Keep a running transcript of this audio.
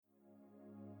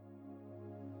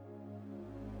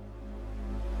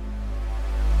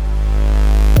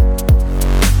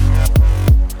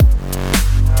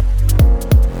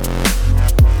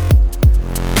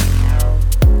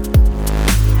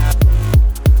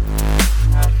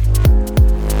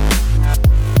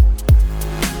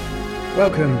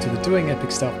Welcome to the Doing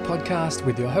Epic Stuff podcast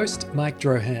with your host, Mike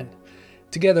Drohan.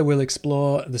 Together we'll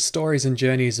explore the stories and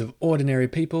journeys of ordinary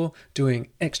people doing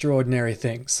extraordinary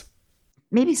things.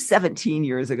 Maybe 17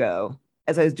 years ago,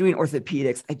 as I was doing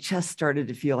orthopedics, I just started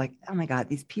to feel like, oh my God,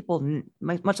 these people,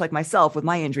 much like myself with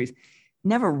my injuries,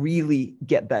 never really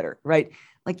get better, right?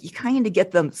 Like you kind of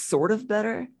get them sort of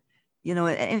better. You know,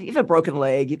 and if you have a broken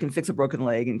leg, you can fix a broken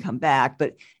leg and come back.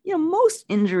 But, you know, most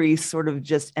injuries sort of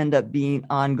just end up being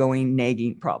ongoing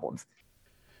nagging problems.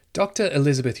 Dr.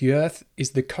 Elizabeth Yurth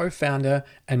is the co-founder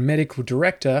and medical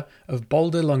director of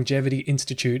Boulder Longevity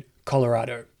Institute,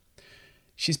 Colorado.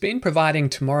 She's been providing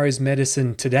tomorrow's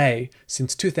medicine today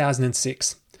since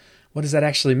 2006. What does that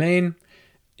actually mean?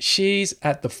 She's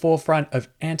at the forefront of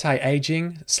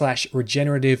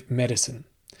anti-aging/regenerative medicine.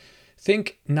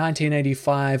 Think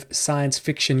 1985 science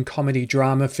fiction comedy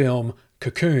drama film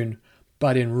Cocoon,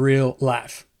 but in real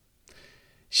life.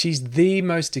 She's the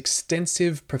most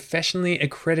extensive, professionally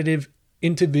accredited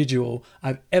individual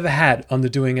I've ever had on the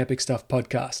Doing Epic Stuff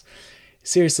podcast.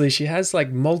 Seriously, she has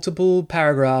like multiple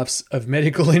paragraphs of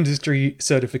medical industry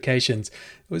certifications.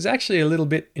 It was actually a little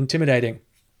bit intimidating.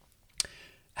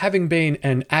 Having been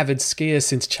an avid skier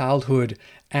since childhood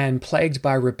and plagued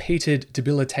by repeated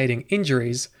debilitating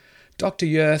injuries, Dr.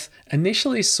 Yurth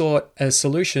initially sought a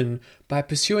solution by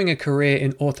pursuing a career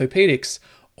in orthopedics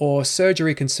or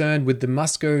surgery concerned with the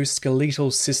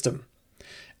musculoskeletal system.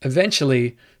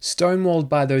 Eventually, stonewalled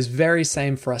by those very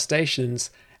same frustrations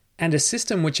and a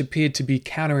system which appeared to be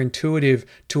counterintuitive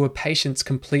to a patient's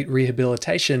complete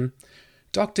rehabilitation,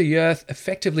 Dr. Yurth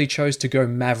effectively chose to go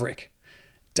maverick,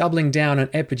 doubling down on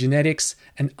epigenetics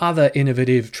and other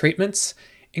innovative treatments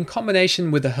in combination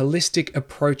with a holistic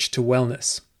approach to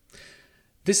wellness.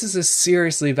 This is a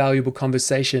seriously valuable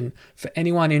conversation for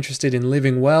anyone interested in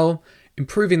living well,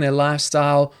 improving their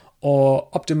lifestyle, or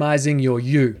optimizing your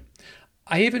you.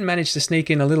 I even managed to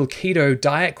sneak in a little keto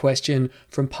diet question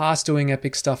from past Doing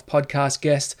Epic Stuff podcast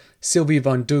guest Sylvie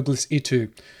von Douglas Itu,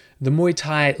 the Muay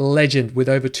Thai legend with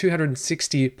over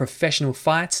 260 professional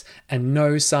fights and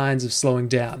no signs of slowing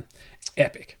down. It's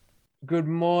epic. Good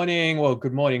morning. Well,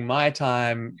 good morning my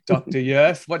time, Dr.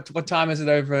 Yurth. What time is it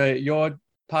over your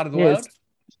part of the world?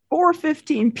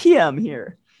 4:15 p.m.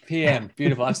 here. PM,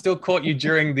 beautiful. I've still caught you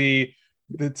during the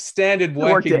standard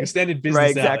standard business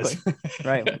right, exactly. hours.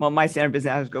 Right. Well, my standard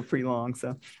business hours go pretty long,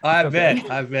 so I bet.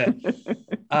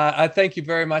 I thank you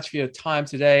very much for your time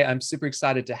today. I'm super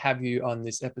excited to have you on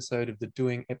this episode of the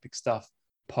Doing Epic Stuff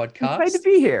podcast. I'm excited to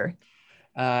be here.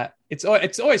 It's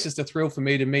always just a thrill for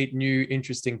me to meet new,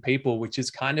 interesting people, which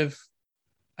is kind of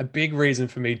a big reason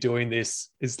for me doing this.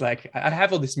 Is like I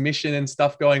have all this mission and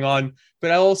stuff going on,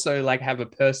 but I also like have a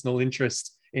personal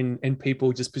interest in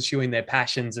people just pursuing their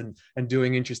passions and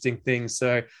doing interesting things.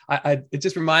 So it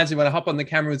just reminds me when I hop on the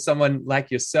camera with someone like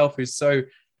yourself, who's so,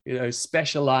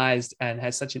 specialized and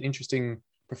has such an interesting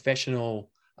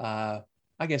professional,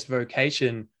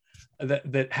 vocation,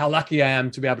 that how lucky I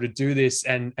am to be able to do this.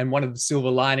 And one of the silver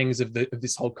linings of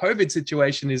this whole COVID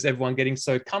situation is everyone getting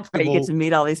so comfortable. You get to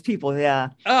meet all these people. Yeah.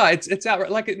 Oh, it's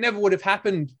outright, like it never would have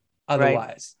happened otherwise.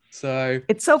 Right. So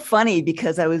it's so funny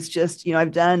because I was just,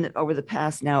 I've done over the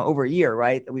past now over a year,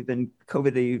 right, that we've been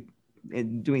COVID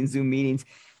and doing Zoom meetings.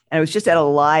 And I was just at a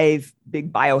live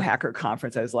big biohacker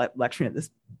conference. I was lecturing at this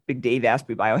big Dave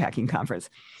Asprey biohacking conference.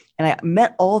 And I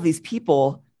met all these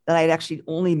people that I had actually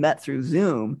only met through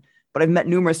Zoom, but I've met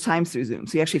numerous times through Zoom.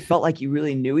 So you actually felt like you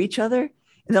really knew each other. And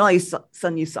then all of a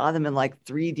sudden you saw them in like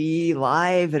 3D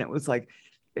live. And it was like,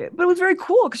 but it was very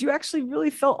cool because you actually really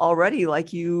felt already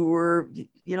like you were,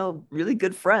 really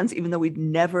good friends, even though we'd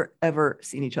never, ever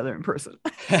seen each other in person.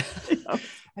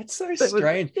 That's so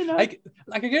strange. I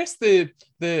guess the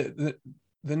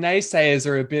naysayers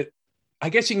are a bit, I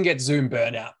guess you can get Zoom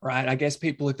burnout, right? I guess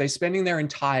people, if they're spending their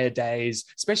entire days,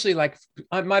 especially like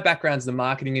my background's the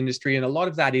marketing industry, and a lot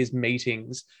of that is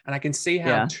meetings. And I can see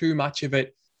how too much of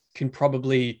it can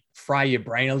probably fry your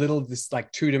brain a little, this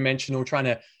like two-dimensional trying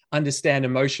to understand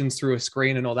emotions through a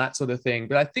screen and all that sort of thing.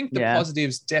 But I think the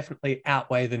positives definitely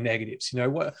outweigh the negatives.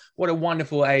 What a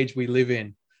wonderful age we live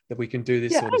in that we can do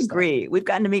this sort of stuff. I agree. We've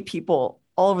gotten to meet people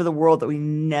all over the world that we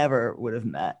never would have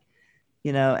met.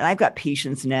 And I've got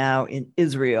patients now in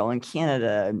Israel and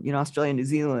Canada, and, Australia, New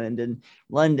Zealand and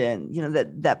London,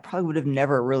 that probably would have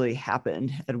never really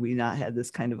happened had we not had this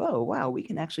kind of, oh, wow, we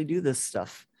can actually do this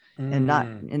stuff and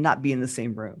not be in the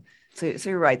same room. So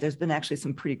you're right. There's been actually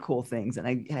some pretty cool things. And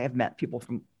I have met people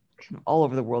from all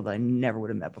over the world that I never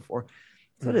would have met before.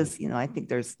 So it is, I think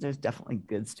there's definitely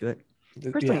goods to it.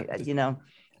 Personally, I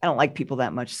don't like people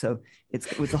that much. So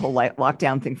it was the whole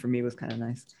lockdown thing for me was kind of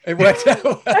nice. It worked out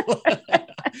well.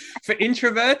 For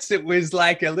introverts, it was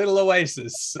like a little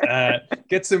oasis.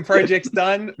 Get some projects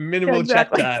done, minimal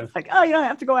chat time. Like, oh, you don't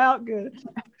have to go out. Good.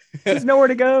 There's nowhere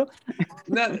to go.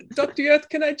 Now, Dr. Yurth,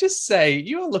 can I just say,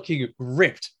 you're looking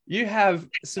ripped. You have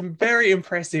some very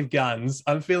impressive guns.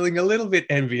 I'm feeling a little bit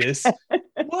envious.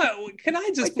 What can I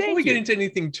just, before we get into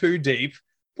anything too deep,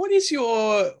 what's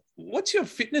your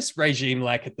fitness regime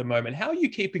like at the moment? How are you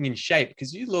keeping in shape?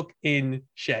 Because you look in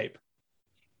shape.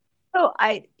 So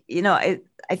I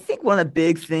think one of the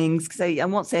big things, because I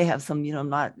won't say I have some,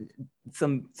 not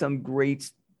some great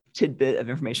tidbit of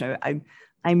information.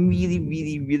 I'm really,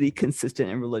 really, really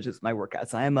consistent and religious with my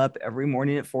workouts. I am up every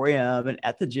morning at 4 a.m. and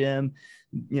at the gym,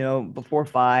 before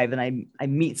 5, and I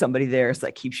meet somebody there, so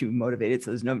that keeps you motivated.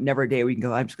 So there's never a day where you can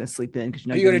go, I'm just going to sleep in, because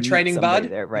you got a training bud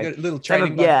there, right? You got a little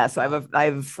training bud? Yeah, so I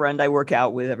have a friend I work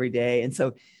out with every day, and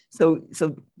so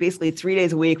basically 3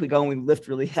 days a week we go and we lift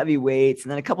really heavy weights, and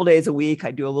then a couple days a week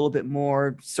I do a little bit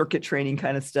more circuit training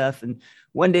kind of stuff, and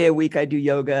one day a week I do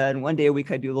yoga, and one day a week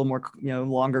I do a little more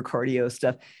longer cardio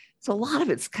stuff. So a lot of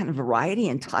it's kind of variety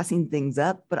and tossing things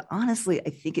up. But honestly,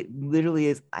 I think it literally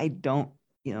is, I don't,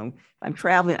 if I'm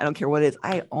traveling, I don't care what it is,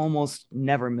 I almost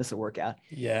never miss a workout.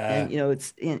 Yeah.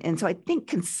 And and so I think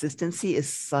consistency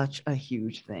is such a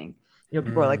huge thing.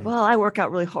 People are like, well, I work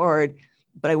out really hard,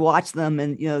 but I watch them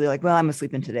and, they're like, well, I'm gonna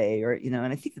sleep in today, or, and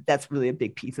I think that's really a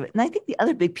big piece of it. And I think the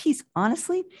other big piece,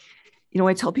 honestly, what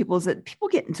I tell people is that people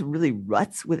get into really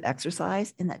ruts with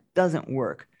exercise, and that doesn't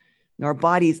work. Our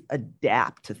bodies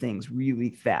adapt to things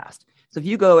really fast. So if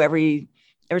you go every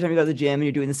time you go to the gym and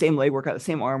you're doing the same leg workout, the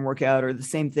same arm workout, or the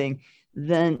same thing,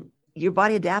 then your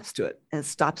body adapts to it and it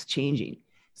stops changing.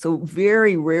 So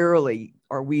very rarely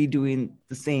are we doing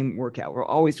the same workout. We're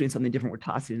always doing something different. We're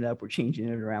tossing it up. We're changing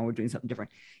it around. We're doing something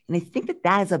different. And I think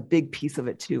that is a big piece of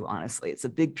it too, honestly. It's a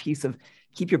big piece of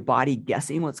keep your body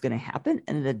guessing what's going to happen,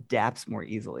 and it adapts more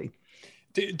easily.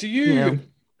 Do you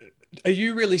are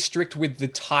you really strict with the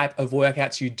type of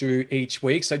workouts you do each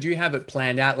week? So do you have it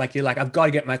planned out? Like you're like, I've got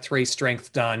to get my 3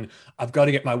 strength done. I've got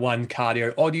to get my 1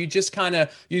 cardio. Or do you just kind of,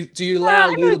 do you allow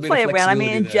a little bit of flexibility around? I mean,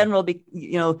 in there? general,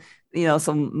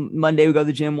 so Monday we go to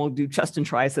the gym, we'll do chest and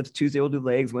triceps. Tuesday we'll do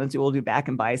legs. Wednesday we'll do back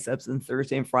and biceps. And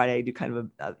Thursday and Friday I do kind of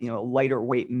a lighter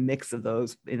weight mix of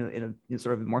those in a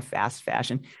sort of a more fast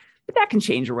fashion. But that can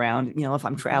change around, if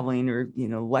I'm traveling or,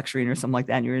 lecturing or something like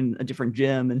that, and you're in a different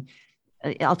gym, and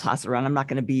I'll toss it around. I'm not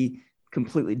going to be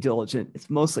completely diligent. It's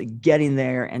mostly getting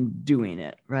there and doing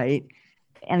it, right?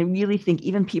 And I really think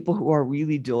even people who are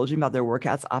really diligent about their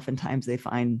workouts, oftentimes they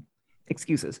find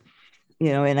excuses,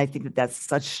 and I think that's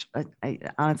I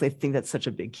honestly think that's such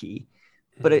a big key.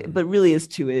 But really is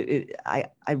too. I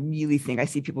really think I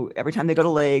see people every time they go to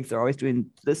legs, they're always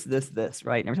doing this,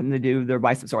 right? And every time they do their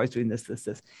biceps, they're always doing this.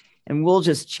 And we'll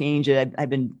just change it. I've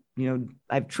been,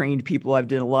 I've trained people. I've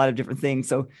done a lot of different things.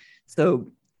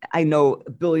 So I know a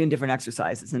billion different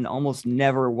exercises, and almost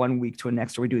never 1 week to the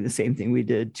next are we doing the same thing we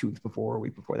did 2 weeks before or a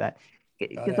week before that.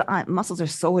 Because the muscles are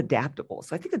so adaptable.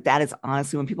 So I think that is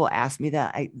honestly, when people ask me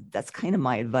that, that's kind of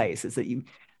my advice, is that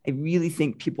I really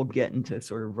think people get into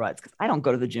sort of ruts, because I don't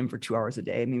go to the gym for 2 hours a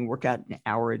day. I mean, work out an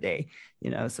hour a day,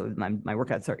 so my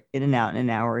workouts are in and out in an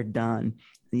hour, done.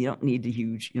 You don't need the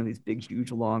huge, these big,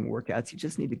 huge, long workouts. You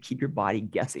just need to keep your body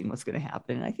guessing what's going to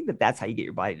happen. And I think that's how you get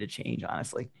your body to change,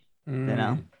 honestly.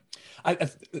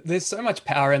 There's so much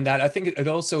power in that. I think it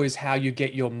also is how you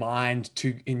get your mind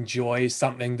to enjoy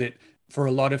something that for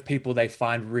a lot of people they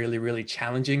find really, really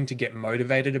challenging to get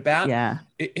motivated about. Yeah.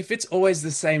 If it's always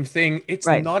the same thing, it's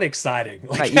not exciting.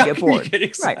 Like, right. You get bored. You get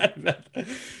excited about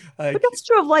but that's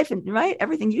true of life, and right,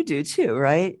 everything you do too,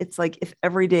 right? It's like if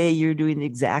every day you're doing the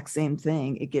exact same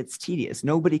thing, it gets tedious.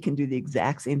 Nobody can do the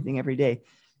exact same thing every day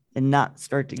and not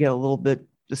start to get a little bit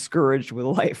discouraged with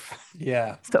life.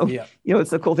 Yeah. So,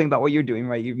 it's the cool thing about what you're doing,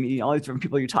 right? You're meeting all these different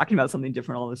people. You're talking about something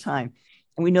different all the time.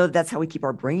 And we know that's how we keep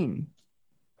our brain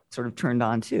sort of turned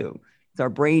on too. So our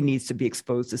brain needs to be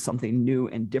exposed to something new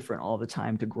and different all the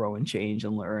time to grow and change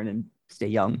and learn and stay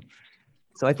young.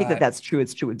 So I think that's true.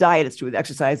 It's true with diet. It's true with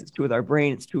exercise. It's true with our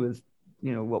brain. It's true with,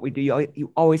 what we do.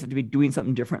 You always have to be doing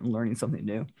something different and learning something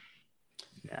new.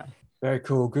 Yeah. Very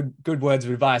cool. Good words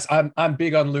of advice. I'm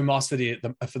big on Lumosity.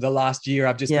 For the last year,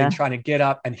 I've just been trying to get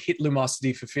up and hit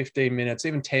Lumosity for 15 minutes,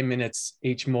 even 10 minutes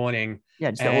each morning.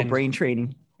 Yeah, just a little brain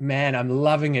training. Man, I'm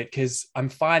loving it, because I'm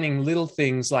finding little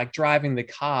things like driving the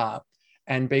car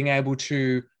and being able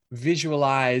to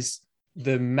visualize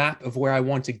the map of where I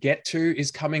want to get to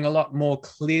is coming a lot more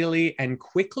clearly and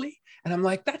quickly. And I'm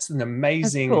like, that's an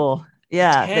amazing,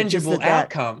 tangible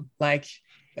outcome. Like,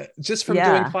 just from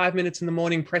doing 5 minutes in the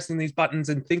morning, pressing these buttons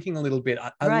and thinking a little bit.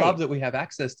 I love that we have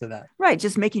access to that. Right.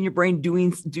 Just making your brain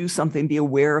do something, be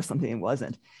aware of something it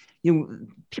wasn't.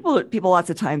 People lots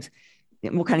of times,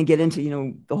 we'll kind of get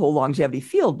into, the whole longevity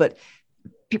field, but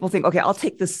people think, okay, I'll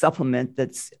take this supplement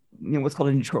that's, what's called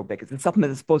a nootropic. It's a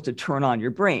supplement that's supposed to turn on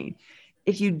your brain.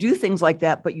 If you do things like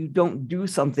that, but you don't do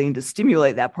something to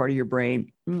stimulate that part of your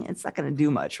brain, it's not going to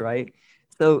do much, right?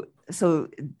 So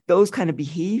those kind of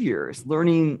behaviors,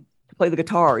 learning to play the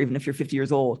guitar, even if you're 50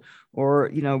 years old,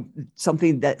 or,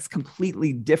 something that's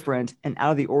completely different and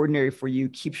out of the ordinary for you,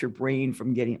 keeps your brain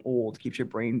from getting old, keeps your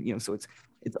brain, so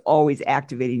it's always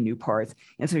activating new parts.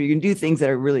 And so you can do things that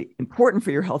are really important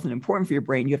for your health and important for your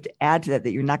brain. You have to add to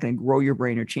that you're not going to grow your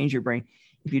brain or change your brain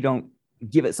if you don't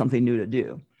give it something new to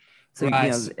do. So,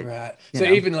 right. So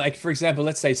even like, for example,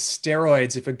 let's say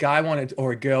steroids, if a guy wanted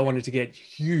or a girl wanted to get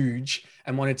huge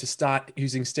and wanted to start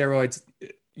using steroids,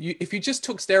 if you just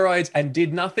took steroids and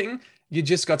did nothing, you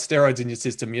just got steroids in your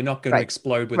system. You're not going to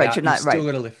explode without, you're still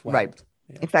going to lift weight. Right.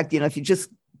 Yeah. In fact, if you just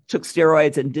took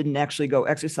steroids and didn't actually go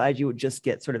exercise, you would just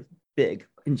get sort of big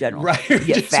in general. Right. You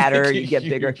get fatter, you get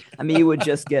bigger. I mean, you would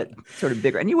just get sort of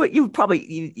bigger, and you would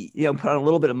probably put on a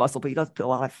little bit of muscle, but you don't put a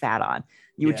lot of fat on.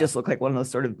 You would just look like one of those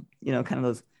sort of kind of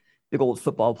those big old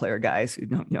football player guys who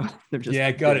don't they're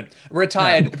just got it.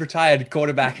 Retired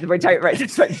quarterback. Retired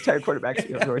quarterbacks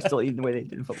who are still eating the way they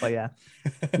did in football. Yeah.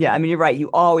 I mean, you're right.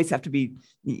 You always have to be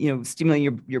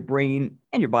stimulating your brain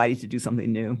and your body to do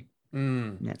something new.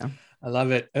 I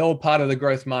love it. All part of the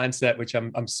growth mindset, which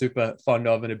I'm super fond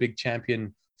of and a big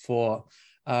champion for.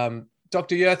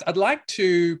 Dr. Yurth, I'd like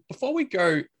to, before we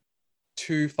go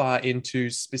too far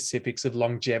into specifics of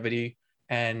longevity,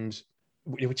 and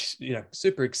which,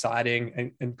 super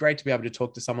exciting and great to be able to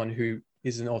talk to someone who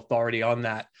is an authority on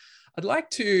that. I'd like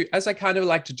to, as I kind of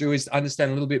like to do, is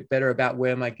understand a little bit better about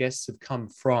where my guests have come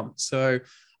from. So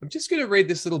I'm just going to read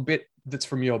this little bit that's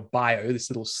from your bio, this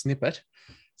little snippet.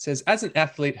 It says, as an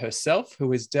athlete herself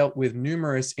who has dealt with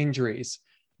numerous injuries,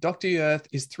 Dr. Yurth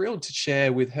is thrilled to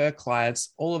share with her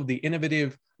clients all of the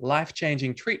innovative,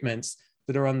 life-changing treatments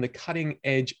that are on the cutting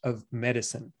edge of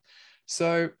medicine.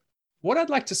 So what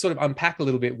I'd like to sort of unpack a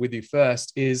little bit with you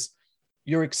first is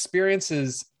your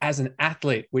experiences as an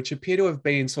athlete, which appear to have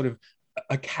been sort of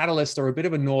a catalyst or a bit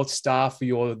of a North Star for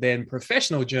your then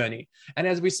professional journey. And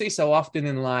as we see so often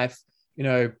in life,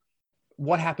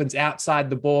 what happens outside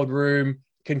the boardroom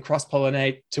can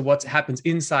cross-pollinate to what happens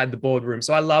inside the boardroom.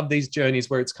 So I love these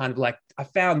journeys where it's kind of like, I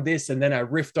found this and then I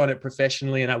riffed on it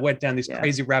professionally and I went down this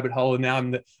crazy rabbit hole and now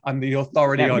I'm the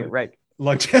authority on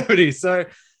longevity. So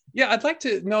yeah, I'd like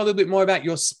to know a little bit more about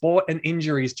your sport and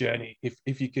injuries journey,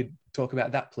 if you could talk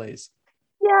about that, please.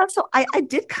 Yeah, so I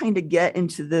did kind of get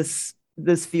into this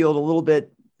field a little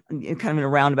bit in kind of in a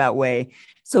roundabout way.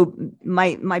 So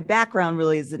my background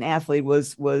really as an athlete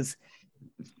was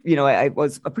I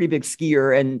was a pretty big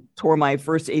skier and tore my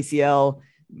first ACL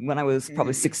when I was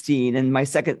probably 16, and my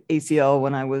second ACL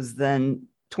when I was then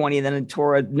 20, and then I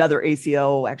tore another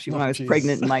ACL actually when I was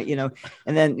pregnant.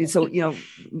 And then, so,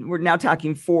 we're now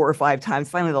talking 4 or 5 times.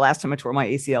 Finally, the last time I tore my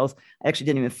ACLs, I actually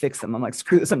didn't even fix them. I'm like,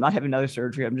 screw this. I'm not having another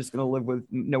surgery. I'm just going to live with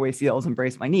no ACLs and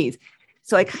brace my knees.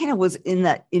 So I kind of was in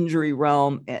that injury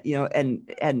realm, at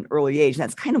an early age. And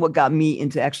that's kind of what got me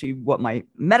into actually what my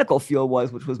medical field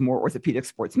was, which was more orthopedic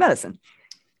sports medicine.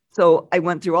 So I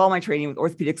went through all my training with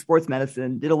orthopedic sports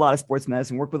medicine, did a lot of sports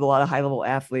medicine, worked with a lot of high-level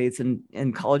athletes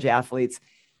and college athletes.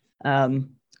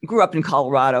 Grew up in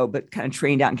Colorado, but kind of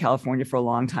trained out in California for a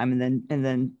long time. And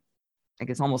then I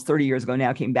guess almost 30 years ago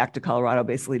now, came back to Colorado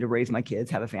basically to raise my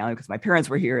kids, have a family, because my parents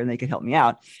were here and they could help me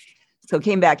out. So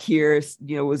came back here,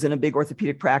 was in a big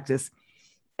orthopedic practice.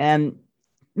 And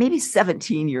maybe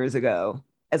 17 years ago,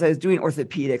 as I was doing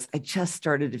orthopedics, I just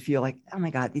started to feel like, oh my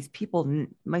God, these people,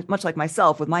 much like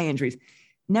myself with my injuries,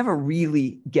 never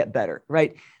really get better,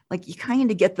 right? Like you kind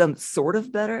of get them sort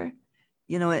of better.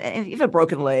 And if you have a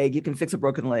broken leg, you can fix a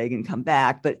broken leg and come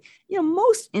back. But,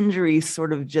 most injuries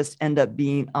sort of just end up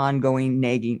being ongoing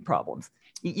nagging problems.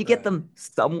 You get them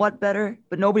somewhat better,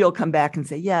 but nobody will come back and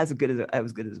say, yeah, as good as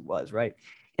it was, right?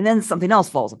 And then something else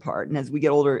falls apart. And as we get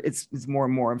older, it's more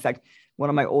and more. In fact, one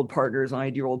of my old partners, one of my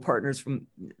dear old partners from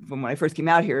when I first came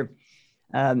out here,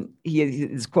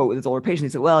 his quote with his older patient, he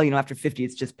said, well, after 50,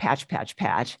 it's just patch, patch,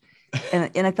 patch.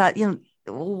 And I thought,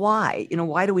 why?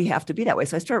 Why do we have to be that way?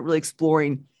 So I started really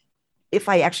exploring, if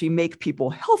I actually make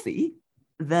people healthy,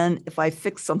 then if I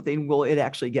fix something, will it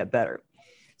actually get better?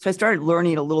 So I started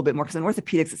learning a little bit more, because in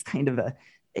orthopedics, it's kind of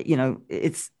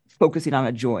it's focusing on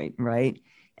a joint, right?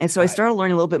 And so I started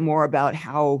learning a little bit more about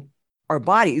how our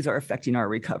bodies are affecting our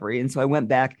recovery. And so I went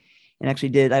back and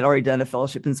I'd already done a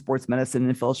fellowship in sports medicine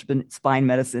and a fellowship in spine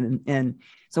medicine. And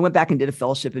so I went back and did a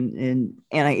fellowship in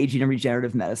anti-aging and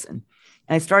regenerative medicine.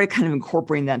 And I started kind of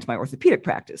incorporating that into my orthopedic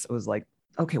practice. I was like,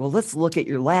 okay, well, let's look at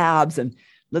your labs and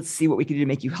let's see what we can do to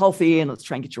make you healthy. And let's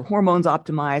try and get your hormones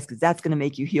optimized because that's going to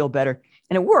make you heal better.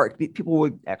 And it worked. People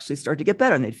would actually start to get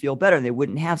better and they'd feel better and they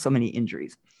wouldn't have so many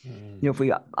injuries. If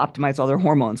we optimized all their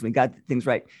hormones, we got things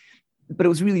right. But it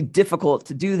was really difficult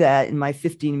to do that in my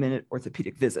 15-minute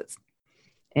orthopedic visits.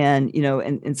 And,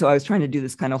 and so I was trying to do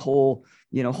this kind of whole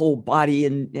body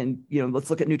and, let's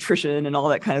look at nutrition and all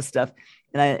that kind of stuff.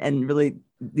 And really,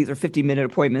 these are 15-minute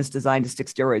appointments designed to stick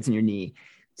steroids in your knee.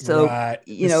 So,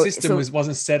 the system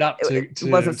wasn't set up to it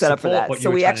wasn't set up for that.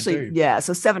 So we actually,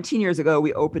 so 17 years ago,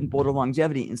 we opened Boulder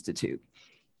Longevity Institute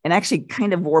and actually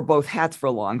kind of wore both hats for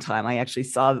a long time. I actually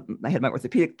I had my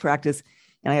orthopedic practice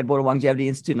and I had Boulder Longevity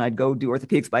Institute, and I'd go do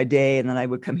orthopedics by day. And then I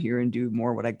would come here and do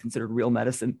more what I considered real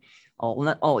medicine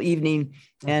all evening.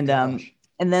 And then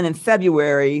in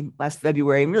last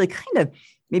February, and really kind of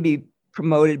maybe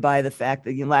promoted by the fact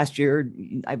that last year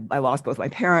I lost both my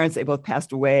parents. They both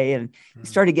passed away, and I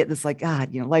started to get this like,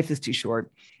 God, life is too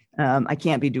short. I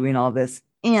can't be doing all this.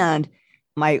 And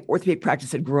my orthopedic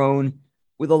practice had grown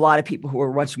with a lot of people who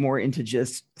are much more into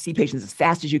just see patients as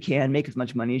fast as you can, make as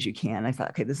much money as you can. And I thought,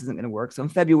 okay, this isn't going to work. So in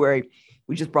February,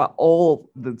 we just brought all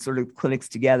the sort of clinics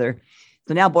together.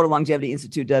 So now Boulder Longevity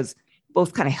Institute does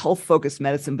both kind of health-focused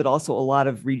medicine, but also a lot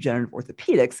of regenerative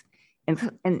orthopedics.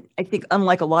 And I think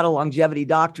unlike a lot of longevity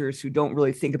doctors who don't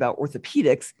really think about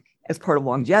orthopedics as part of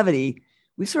longevity,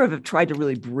 we sort of have tried to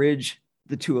really bridge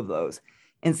the two of those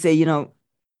and say,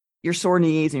 your sore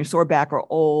knees and your sore back are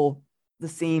all the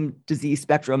same disease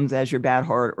spectrums as your bad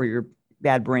heart or your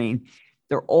bad brain.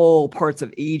 They're all parts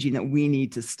of aging that we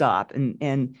need to stop.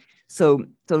 And so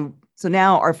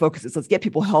now our focus is let's get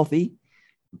people healthy.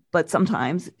 But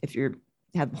sometimes if you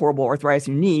have horrible arthritis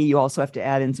in your knee, you also have to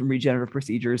add in some regenerative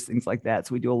procedures, things like that.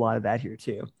 So we do a lot of that here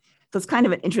too. So it's kind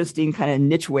of an interesting kind of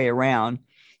niche way around.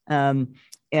 And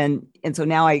so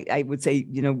now I would say,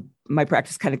 my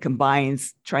practice kind of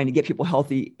combines trying to get people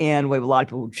healthy, and we have a lot of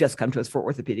people who just come to us for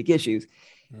orthopedic issues.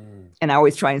 And I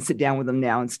always try and sit down with them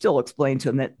now and still explain to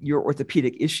them that your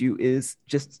orthopedic issue is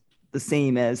just the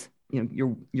same as,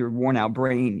 your worn out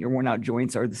brain, your worn out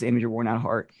joints are the same as your worn out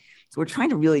heart. So we're trying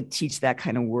to really teach that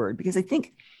kind of word, because I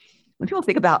think when people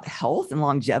think about health and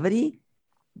longevity,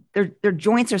 their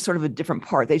joints are sort of a different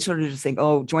part. They sort of just think,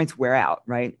 oh, joints wear out,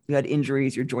 right? You had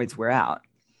injuries, your joints wear out.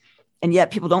 And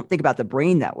yet people don't think about the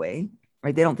brain that way,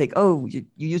 right? They don't think, oh, you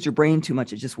used your brain too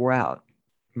much, it just wore out,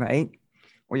 right?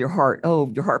 Or your heart,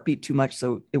 oh, your heart beat too much,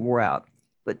 so it wore out.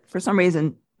 But for some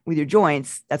reason, with your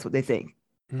joints, that's what they think.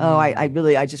 Oh,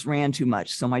 I just ran too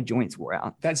much, so my joints wore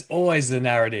out. That's always the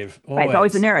narrative. Right, it's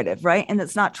always the narrative, right? And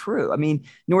that's not true. I mean,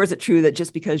 nor is it true that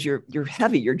just because you're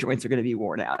heavy, your joints are going to be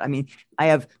worn out. I mean, I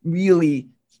have really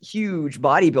huge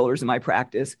bodybuilders in my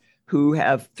practice who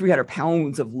have 300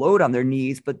 pounds of load on their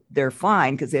knees, but they're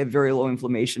fine because they have very low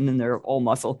inflammation and they're all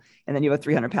muscle. And then you have a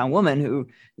 300-pound woman who,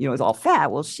 is all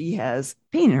fat. Well, she has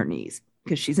pain in her knees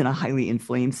because she's in a highly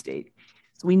inflamed state.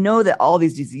 So we know that all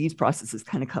these disease processes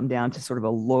kind of come down to sort of a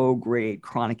low-grade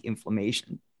chronic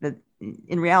inflammation that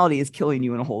in reality is killing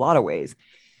you in a whole lot of ways.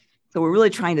 So we're really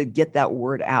trying to get that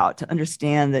word out to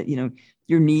understand that,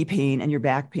 your knee pain and your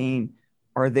back pain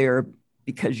are there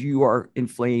because you are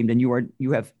inflamed and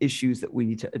you have issues that we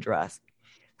need to address.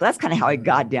 So that's kind of how I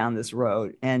got down this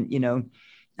road. And,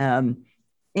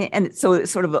 and so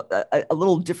it's sort of a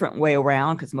little different way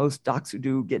around, because most docs who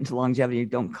do get into longevity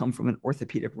don't come from an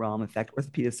orthopedic realm. In fact,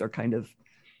 orthopedists are kind of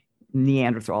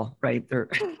Neanderthal, right? They're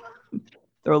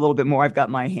a little bit more, I've got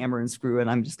my hammer and screw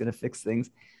and I'm just going to fix things.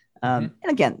 And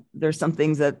again, there's some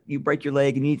things that you break your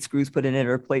leg and you need screws put in it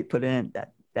or a plate put in it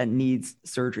that needs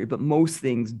surgery, but most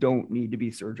things don't need to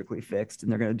be surgically fixed, and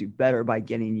they're going to do better by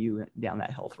getting you down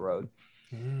that health road.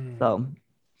 So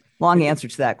long answer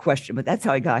to that question, but that's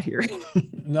how I got here.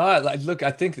 No, look,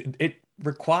 I think it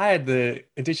required the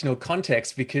additional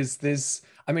context, because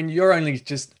you're only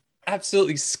just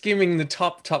absolutely skimming the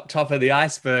top of the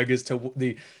iceberg as to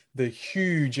the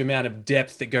huge amount of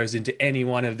depth that goes into any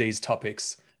one of these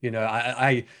topics.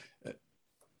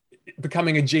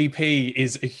 Becoming a GP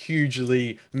is a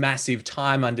hugely massive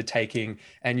time undertaking,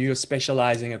 and you're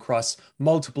specializing across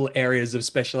multiple areas of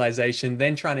specialization,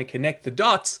 then trying to connect the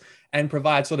dots and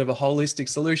provide sort of a holistic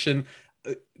solution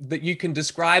that you can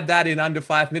describe that in under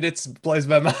 5 minutes blows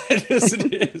my mind as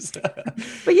it is. But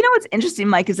what's interesting,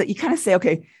 Mike, is that you kind of say,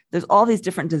 okay, there's all these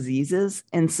different diseases.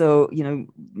 And so,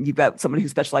 you've got somebody who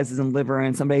specializes in liver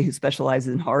and somebody who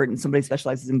specializes in heart and somebody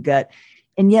specializes in gut.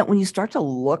 And yet when you start to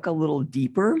look a little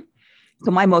deeper,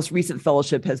 So my most recent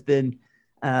fellowship has been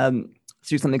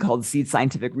through something called Seed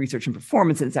Scientific Research and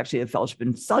Performance. And it's actually a fellowship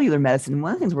in cellular medicine. And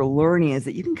one of the things we're learning is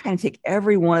that you can kind of take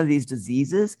every one of these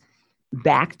diseases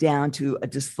back down to a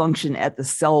dysfunction at the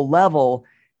cell level.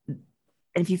 And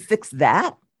if you fix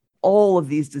that, all of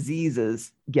these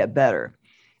diseases get better.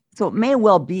 So it may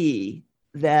well be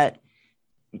that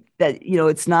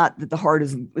it's not that the heart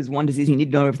is one disease. You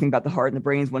need to know everything about the heart, and the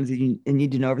brain is one disease. You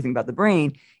need to know everything about the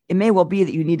brain. It may well be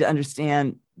that you need to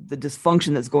understand the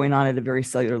dysfunction that's going on at a very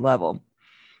cellular level.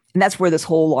 And that's where this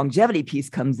whole longevity piece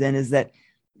comes in, is that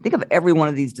think of every one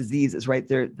of these diseases, right?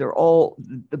 They're all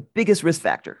the biggest risk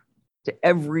factor to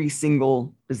every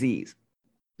single disease: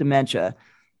 dementia,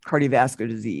 cardiovascular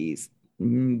disease,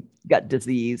 gut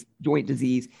disease, joint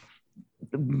disease.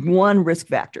 The one risk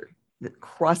factor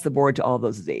across the board to all of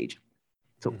those is age.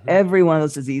 So every one of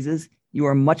those diseases, you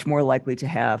are much more likely to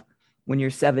have when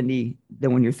you're 70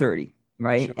 than when you're 30,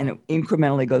 right? Sure. And it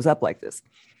incrementally goes up like this.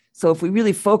 So if we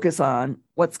really focus on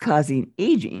what's causing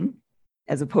aging,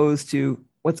 as opposed to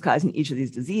what's causing each of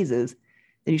these diseases,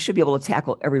 then you should be able to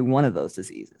tackle every one of those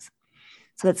diseases.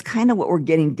 So that's kind of what we're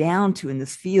getting down to in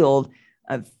this field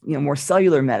of more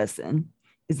cellular medicine,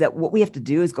 is that what we have to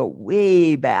do is go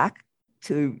way back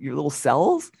to your little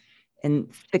cells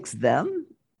and fix them.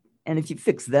 And if you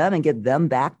fix them and get them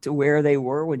back to where they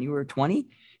were when you were 20,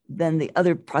 then the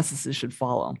other processes should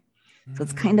follow. So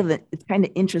it's kind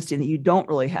of interesting that you don't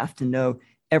really have to know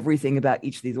everything about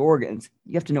each of these organs.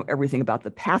 You have to know everything about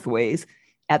the pathways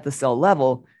at the cell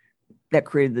level that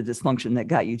created the dysfunction that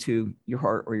got you to your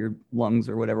heart or your lungs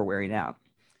or whatever wearing out.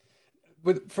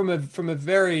 But from a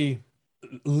very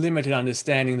limited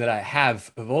understanding that I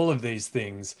have of all of these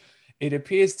things, it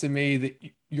appears to me that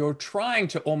you're trying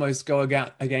to almost go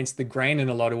against the grain in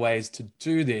a lot of ways to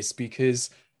do this, because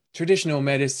traditional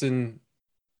medicine,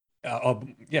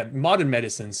 modern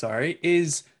medicine,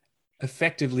 is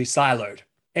effectively siloed.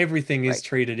 Everything is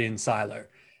treated in silo.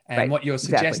 And what you're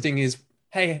suggesting is,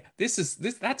 hey,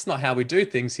 that's not how we do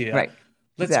things here. Right.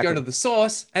 Let's go to the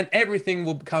source and everything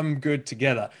will come good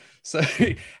together. So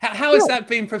how has that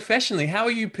been professionally? How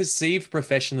are you perceived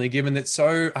professionally, given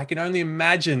that I can only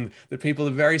imagine that people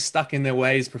are very stuck in their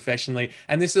ways professionally.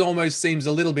 And this almost seems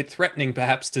a little bit threatening,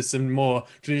 perhaps, to some more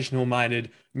traditional minded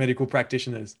medical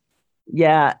practitioners.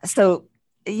 Yeah. So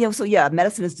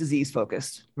medicine is disease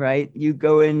focused, right? You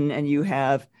go in and you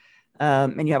have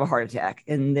a heart attack,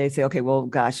 and they say, okay, well,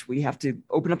 gosh, we have to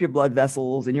open up your blood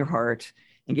vessels in your heart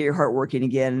and get your heart working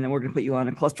again. And then we're going to put you on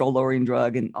a cholesterol lowering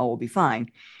drug and all will be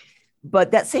fine.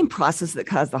 But that same process that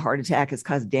caused the heart attack has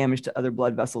caused damage to other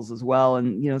blood vessels as well.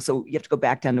 And, so you have to go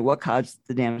back down to what caused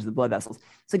the damage to the blood vessels.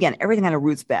 So again, everything kind of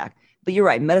roots back. But you're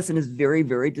right, medicine is very,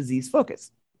 very disease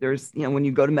focused. There's, when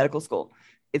you go to medical school,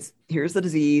 here's the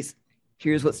disease,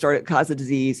 here's what caused the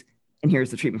disease, and here's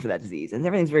the treatment for that disease. And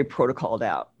everything's very protocoled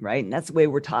out, right? And that's the way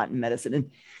we're taught in medicine.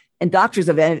 And doctors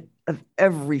of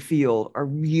every field are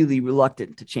really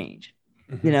reluctant to change.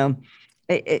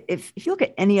 If you look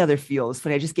at any other field, it's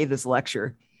funny, I just gave this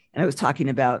lecture and I was talking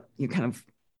about kind of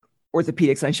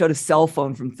orthopedics, and I showed a cell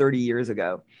phone from 30 years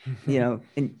ago, and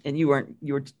you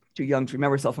were too young to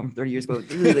remember a cell phone from 30 years ago.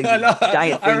 Really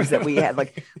giant things that we had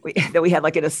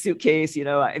like in a suitcase.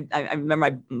 I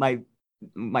remember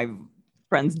my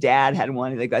friend's dad had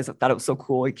one. The guys thought it was so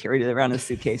cool. He carried it around in a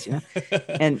suitcase,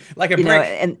 and like a brick.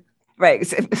 And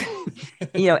right.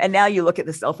 And now you look at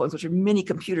the cell phones, which are mini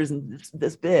computers and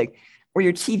this big, or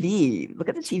your TV. Look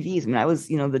at the TVs. I mean, I was,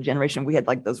 the generation, we had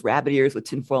like those rabbit ears with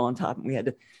tinfoil on top, and we had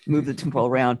to move the tinfoil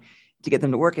around to get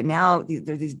them to work. And now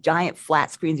there's these giant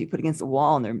flat screens you put against the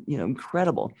wall, and they're,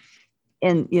 incredible.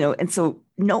 And, and so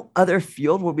no other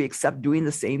field will be except doing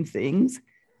the same things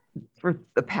for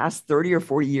the past 30 or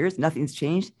 40 years. Nothing's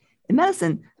changed. In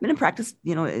medicine, I've been in practice,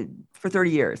 for 30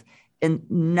 years.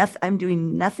 And I'm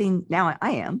doing nothing now.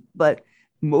 I am, but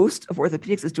most of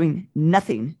orthopedics is doing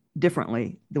nothing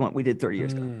differently than what we did 30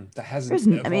 years ago. That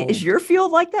hasn't. Is your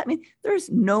field like that? There's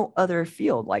no other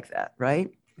field like that,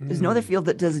 right? There's no other field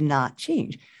that does not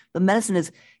change. But medicine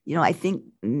is, I think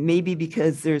maybe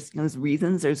because there's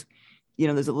reasons. There's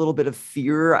a little bit of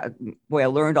fear. Boy, I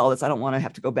learned all this. I don't want to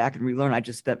have to go back and relearn. I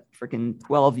just spent freaking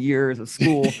 12 years of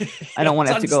school. I don't want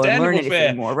to have to go and learn anything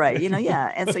anymore. Right.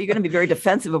 Yeah. And so you're going to be very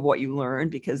defensive of what you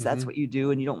learned, because that's what you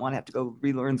do. And you don't want to have to go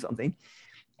relearn something.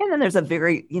 And then there's a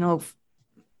very,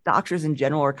 doctors in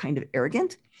general are kind of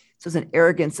arrogant. So there's an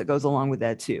arrogance that goes along with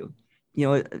that too.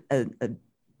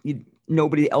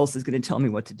 Nobody else is going to tell me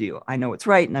what to do. I know what's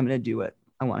right, and I'm going to do what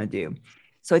I want to do.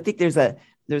 So I think there's a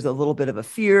little bit of a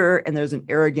fear, and there's an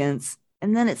arrogance.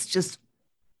 And then it's just,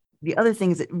 the other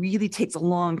thing is it really takes a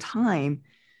long time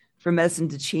for medicine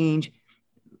to change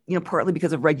partly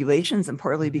because of regulations and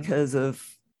partly because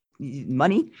of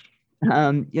money.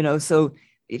 So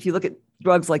if you look at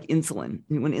drugs like insulin,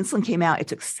 when insulin came out, it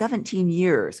took 17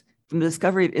 years from the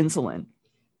discovery of insulin,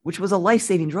 which was a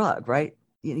life-saving drug, right?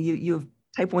 You have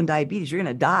type 1 diabetes, you're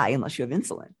going to die unless you have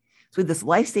insulin. So we had this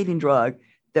life-saving drug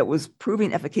that was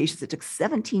proving efficacious. It took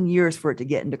 17 years for it to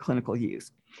get into clinical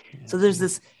use. So there's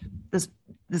this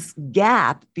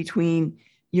gap between,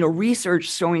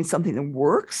 research showing something that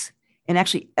works and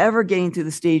actually ever getting through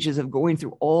the stages of going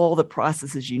through all the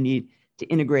processes you need to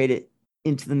integrate it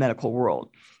into the medical world.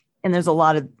 And there's a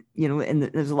lot of,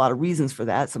 there's a lot of reasons for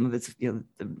that. Some of it's,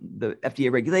 the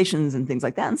FDA regulations and things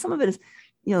like that. And some of it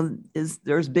is,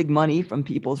 there's big money from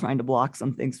people trying to block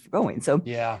some things from going. So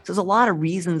there's a lot of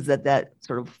reasons that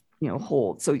sort of,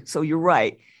 holds. So you're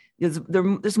right.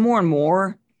 There's more and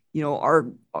more,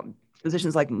 our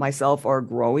physicians like myself are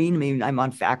growing. I mean, I'm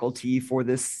on faculty for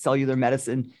this cellular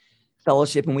medicine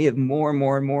fellowship, and we have more and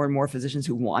more and more and more physicians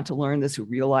who want to learn this, who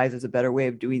realize there's a better way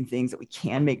of doing things, that we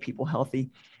can make people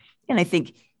healthy. And I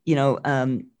think,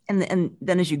 and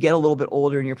then as you get a little bit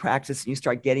older in your practice and you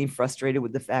start getting frustrated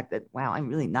with the fact that, wow, I'm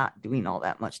really not doing all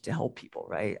that much to help people,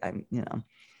 right?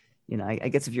 I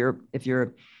guess if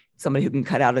you're somebody who can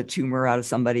cut out a tumor out of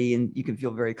somebody and you can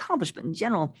feel very accomplished, but in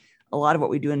general, a lot of what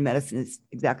we do in medicine is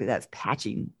exactly that, it's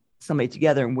patching somebody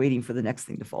together and waiting for the next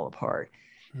thing to fall apart.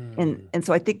 And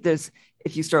so I think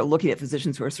if you start looking at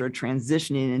physicians who are sort of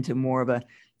transitioning into more of a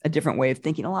different way of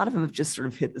thinking, a lot of them have just sort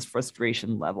of hit this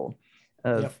frustration level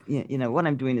of, what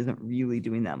I'm doing isn't really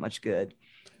doing that much good.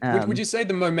 Would you say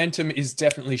the momentum is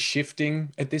definitely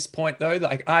shifting at this point, though?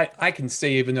 Like I can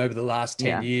see even over the last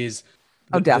 10 years,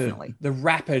 definitely the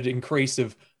rapid increase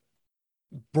of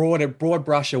broad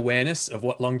brush awareness of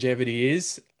what longevity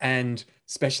is and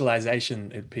specialization,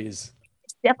 it appears.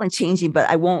 It's definitely changing, but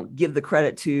I won't give the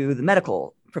credit to the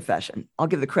medical profession. I'll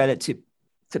give the credit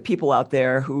to people out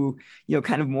there who,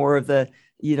 kind of more of the,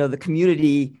 the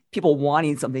community, people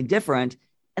wanting something different.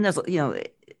 And there's,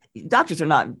 doctors are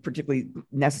not particularly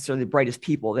necessarily the brightest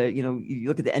people. That, you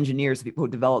look at the engineers, the people who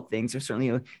develop things, there's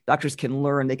certainly, doctors can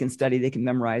learn, they can study, they can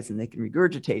memorize, and they can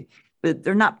regurgitate, but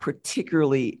they're not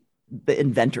particularly the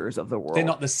inventors of the world. They're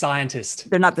not the scientists.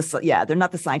 They're not the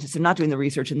scientists. They're not doing the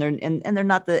research, and they're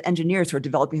not the engineers who are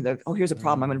developing here's a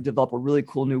problem. I'm going to develop a really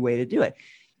cool new way to do it.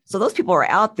 So those people are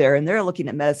out there and they're looking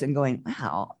at medicine going,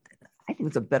 wow, I think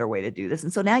it's a better way to do this.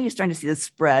 And so now you're starting to see this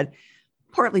spread,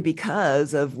 partly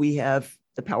because we have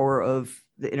the power of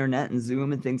the internet and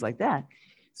Zoom and things like that.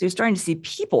 So you're starting to see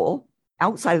people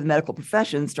outside of the medical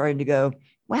profession starting to go,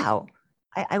 wow,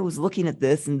 I was looking at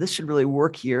this and this should really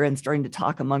work here, and starting to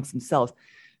talk amongst themselves.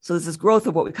 So there's this growth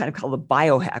of what we kind of call the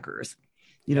biohackers,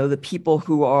 the people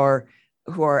who are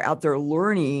out there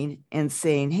learning and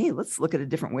saying, hey, let's look at a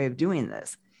different way of doing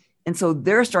this. And so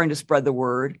they're starting to spread the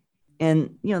word,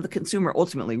 and, the consumer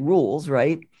ultimately rules,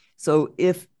 right? So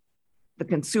if the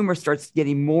consumer starts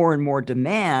getting more and more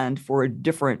demand for a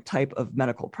different type of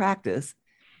medical practice,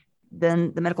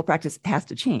 then the medical practice has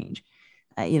to change.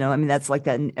 That's like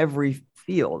that in every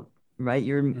field, right?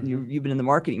 You've been in the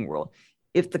marketing world.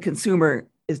 If the consumer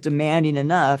is demanding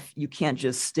enough, you can't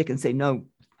just stick and say, no,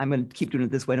 I'm going to keep doing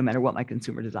it this way, no matter what my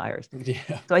consumer desires.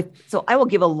 Yeah. So I will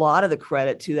give a lot of the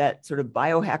credit to that sort of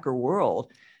biohacker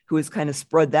world who has kind of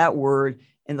spread that word,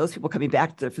 and those people coming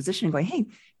back to their physician and going, hey,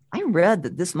 I read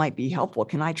that this might be helpful.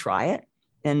 Can I try it?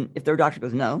 And if their doctor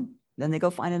goes, no, then they go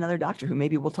find another doctor who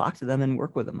maybe will talk to them and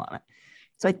work with them on it.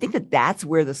 So I think that's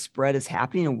where the spread is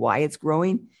happening and why it's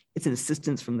growing. It's an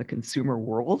assistance from the consumer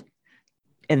world.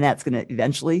 And that's going to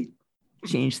eventually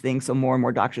change things. So more and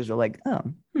more doctors are like,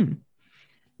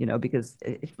 because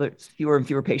if there's fewer and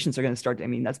fewer patients are going to start.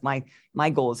 That's my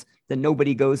goal is that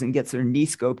nobody goes and gets their knee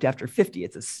scoped after 50.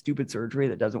 It's a stupid surgery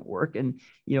that doesn't work. And,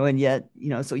 and yet,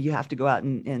 so you have to go out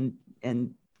and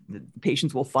the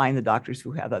patients will find the doctors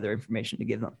who have other information to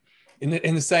give them.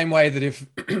 In the same way that if,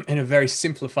 in a very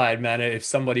simplified manner, if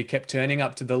somebody kept turning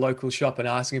up to the local shop and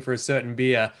asking for a certain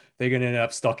beer, they're going to end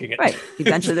up stocking it. Right.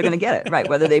 Eventually they're going to get it. Right.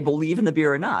 Whether they believe in the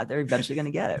beer or not, they're eventually going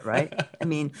to get it. Right.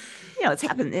 It's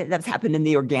happened. That's happened in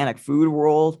the organic food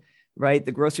world, right?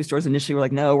 The grocery stores initially were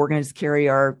like, no, we're going to just carry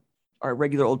our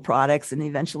regular old products. And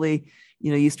eventually,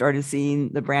 you started seeing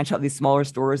the branch out of these smaller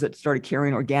stores that started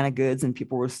carrying organic goods, and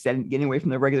people were getting away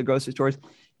from their regular grocery stores.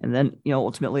 And then,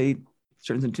 ultimately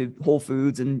turns into Whole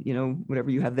Foods and, whatever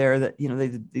you have there, that,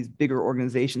 these bigger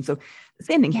organizations. So the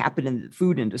same thing happened in the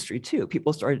food industry too.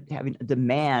 People started having a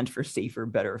demand for safer,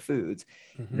 better foods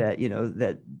that,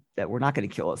 that were not going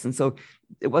to kill us. And so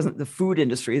it wasn't the food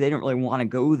industry. They didn't really want to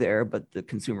go there, but the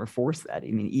consumer forced that.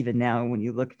 Even now when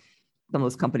you look, some of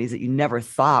those companies that you never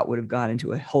thought would have gone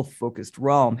into a health focused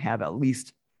realm have, at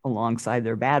least alongside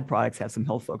their bad products, have some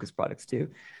health focused products too.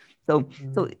 So,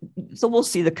 so we'll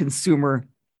see the consumer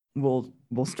will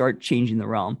start changing the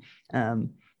realm.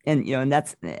 And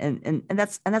that's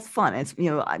fun. It's,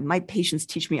 my patients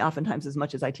teach me oftentimes as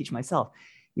much as I teach myself,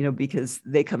 because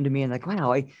they come to me and like,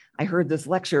 wow, I heard this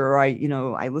lecture, or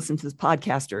I listened to this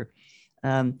podcast,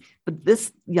 but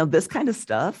this, this kind of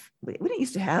stuff, we didn't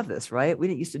used to have this, right? We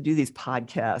didn't used to do these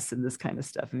podcasts and this kind of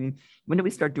stuff. I mean, when did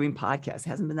we start doing podcasts? It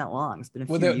hasn't been that long. It's been a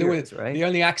few years, right? The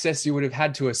only access you would have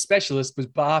had to a specialist was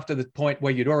after the point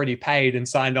where you'd already paid and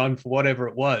signed on for whatever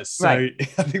it was. So right.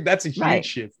 I think that's a huge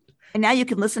shift. And now you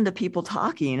can listen to people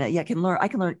talking. I can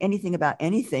learn anything about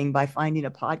anything by finding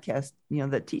a podcast,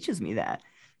 that teaches me that.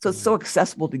 So it's so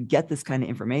accessible to get this kind of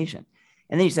information.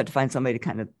 And then you just have to find somebody to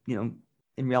kind of,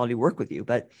 in reality work with you.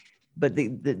 But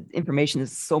the information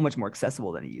is so much more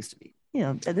accessible than it used to be.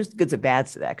 There's goods and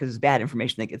bads to that, because there's bad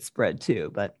information that gets spread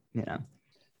too. But,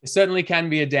 It certainly can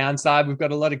be a downside. We've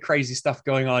got a lot of crazy stuff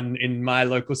going on in my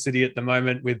local city at the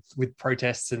moment with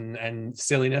protests and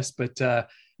silliness. But,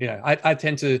 I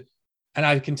tend to, and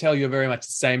I can tell you're very much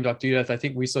the same, Dr. Yurth. I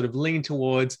think we sort of lean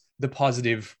towards the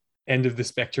positive end of the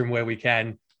spectrum where we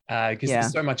can, because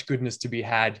there's so much goodness to be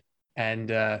had.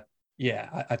 And I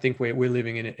think we're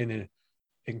living in an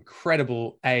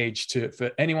incredible age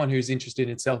for anyone who's interested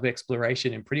in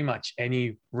self-exploration in pretty much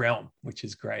any realm, which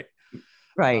is great.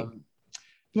 Right.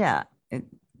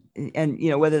 And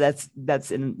whether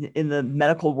that's in the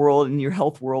medical world, in your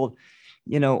health world,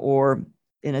 or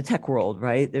in a tech world,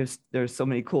 right? There's so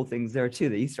many cool things there too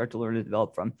that you start to learn to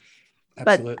develop from.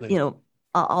 Absolutely. But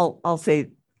I'll say,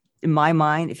 in my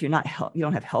mind, if you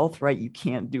don't have health, right, you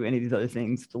can't do any of these other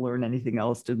things to learn anything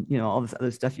else, to all this other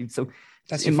stuff. So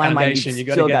that's in my foundation. You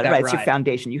got to get that right. It's your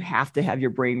foundation. You have to have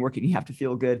your brain working. You have to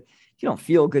feel good. If you don't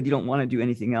feel good, you don't want to do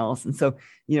anything else. And so,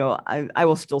 I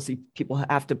will still see people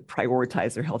have to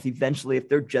prioritize their health. Eventually, if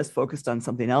they're just focused on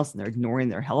something else and they're ignoring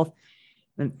their health,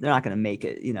 then they're not going to make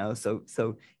it. So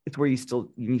it's where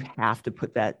you have to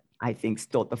put that, I think,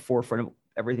 still at the forefront of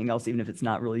everything else, even if it's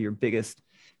not really your biggest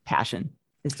passion.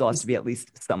 It still has to be at least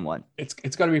somewhat. It's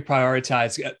got to be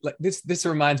prioritized. This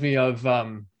reminds me of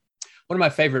one of my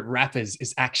favorite rappers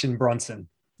is Action Bronson,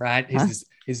 right? He's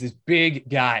this big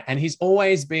guy, and he's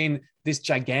always been this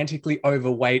gigantically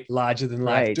overweight, larger than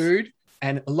life dude.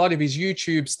 And a lot of his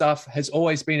YouTube stuff has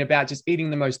always been about just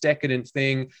eating the most decadent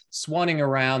thing, swanning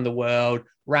around the world,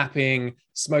 rapping,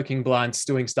 smoking blunts,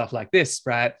 doing stuff like this,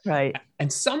 right? Right.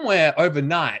 And somewhere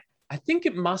overnight, I think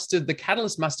the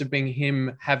catalyst must have been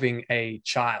him having a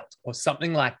child or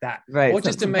something like that, right? Or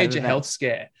just a major health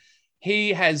scare.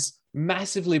 He has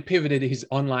massively pivoted his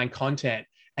online content,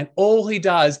 and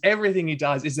everything he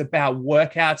does is about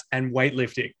workouts and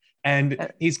weightlifting. And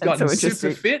he's gotten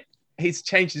super fit. He's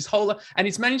changed his whole life, and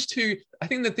he's managed to, I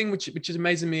think the thing which is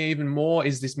amazing me even more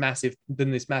is this massive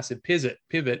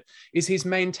pivot is he's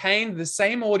maintained the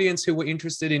same audience who were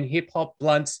interested in hip hop,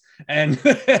 blunts, and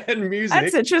music.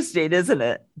 That's interesting, isn't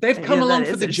it? They've come along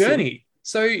for the journey.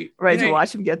 So to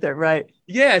watch him get there, right?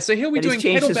 Yeah, so he'll be doing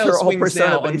kettlebell swings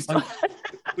now,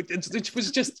 which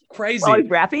was just crazy. While he's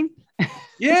rapping.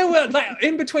 Yeah, well, like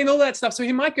in between all that stuff. So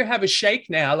he might go have a shake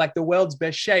now, like the world's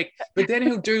best shake, but then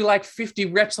he'll do like 50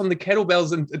 reps on the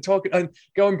kettlebells and talk and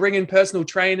go and bring in personal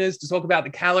trainers to talk about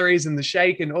the calories and the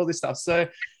shake and all this stuff. So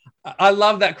I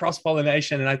love that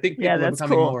cross-pollination, and I think people are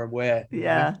becoming more aware.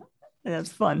 Yeah,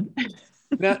 that's fun.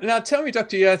 Now tell me,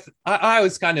 Dr. Yurth,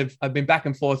 I've been back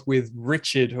and forth with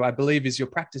Richard, who I believe is your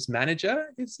practice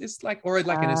manager. It's like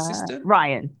an assistant.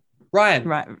 Ryan. Yeah.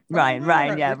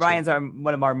 Richard. Ryan's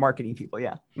one of our marketing people.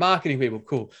 Yeah. Marketing people.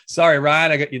 Cool. Sorry,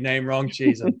 Ryan, I got your name wrong.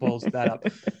 Jeez, I balls that up.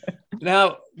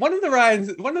 Now, one of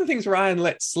the things Ryan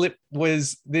let slip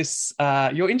was this,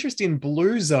 your interest in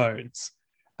blue zones.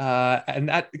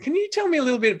 Can you tell me a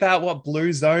little bit about what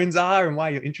blue zones are and why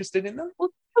you're interested in them? Well,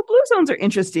 blue zones are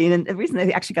interesting. And the reason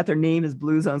they actually got their name as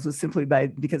blue zones was simply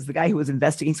because the guy who was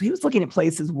investigating, so he was looking at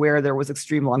places where there was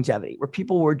extreme longevity, where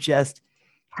people were just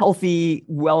healthy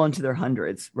well into their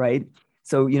hundreds, right?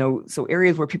 So, so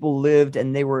areas where people lived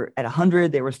and they were at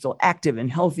 100, they were still active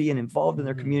and healthy and involved in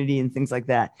their community and things like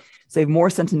that. So they have more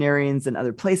centenarians than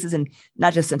other places, and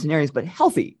not just centenarians, but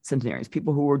healthy centenarians,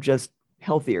 people who were just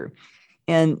healthier.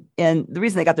 And the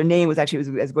reason they got their name was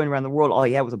actually, as going around the world, all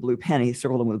he had was a blue pen. He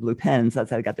circled them with a blue pen. So that's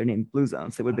how they got their name, blue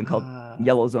zones. They would have been called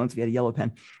yellow zones if you had a yellow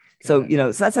pen. So,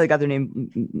 so that's how they got their name,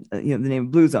 the name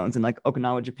blue zones. And like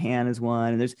Okinawa, Japan is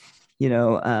one. And there's,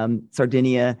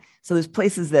 Sardinia. So there's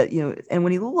places that, and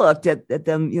when he looked at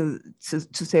them,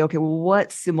 to say, okay, well,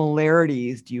 what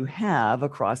similarities do you have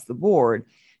across the board?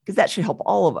 Because that should help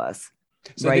all of us,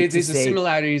 So right? To there's the say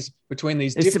similarities between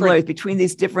these there's different similarities between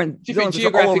these different zones, which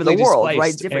are all over the geographically world, right?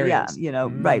 displaced Different, yeah,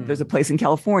 areas. right. There's a place in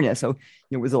California, so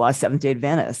there was a lot of Seventh-day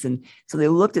Adventists, and so they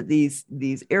looked at these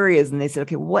areas and they said,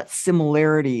 okay, what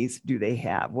similarities do they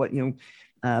have? What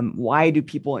why do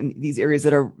people in these areas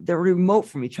they're remote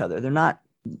from each other? They're not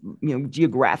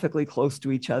geographically close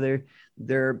to each other.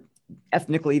 They're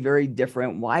ethnically very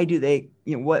different. Why do they?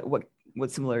 What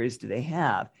similarities do they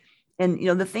have? And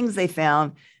the things they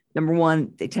found. Number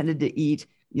one, they tended to eat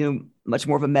much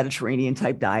more of a Mediterranean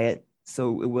type diet.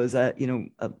 So it was a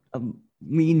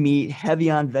lean meat, heavy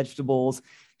on vegetables,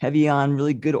 heavy on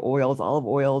really good oils, olive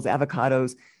oils,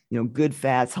 avocados, good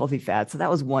fats, healthy fats. So that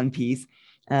was one piece.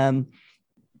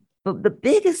 But the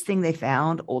biggest thing they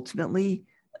found ultimately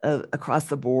across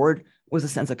the board was a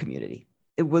sense of community.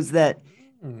 It was that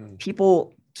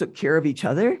people took care of each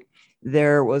other.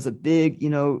 There was a big,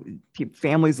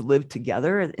 families lived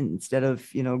together instead of,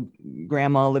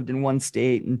 grandma lived in one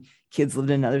state and kids lived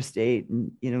in another state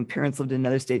and, parents lived in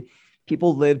another state.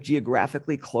 People lived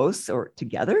geographically close or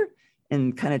together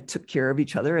and kind of took care of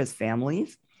each other as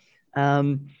families.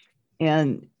 And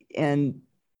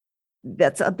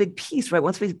that's a big piece, right?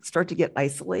 Once we start to get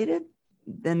isolated,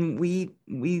 then we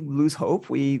lose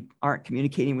hope. We aren't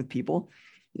communicating with people,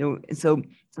 and so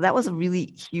that was a really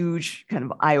huge kind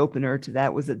of eye opener to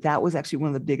that was actually one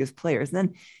of the biggest players.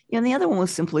 And then, the other one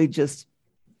was simply just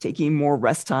taking more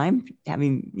rest time,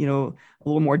 having, a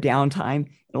little more downtime.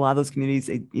 In a lot of those communities,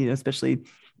 especially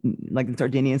like in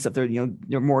Sardinia and stuff,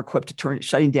 they're more equipped to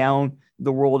shutting down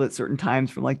the world at certain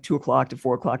times from like 2 o'clock to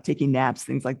 4 o'clock, taking naps,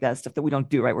 things like that, stuff that we don't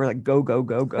do, right? We're like, go, go,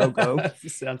 go, go, go.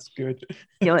 Sounds good.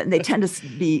 And they tend to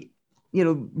be,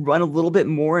 run a little bit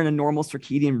more in a normal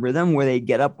circadian rhythm where they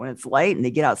get up when it's light and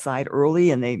they get outside early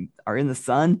and they are in the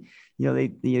sun.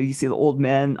 You see the old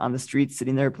men on the streets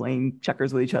sitting there playing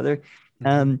checkers with each other.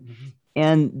 And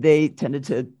they tended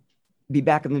to be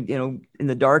back in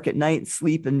the dark at night,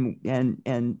 sleep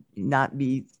and not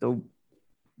be so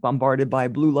bombarded by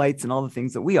blue lights and all the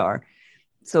things that we are.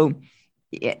 So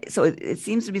it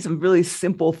seems to be some really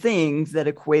simple things that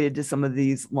equated to some of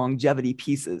these longevity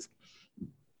pieces.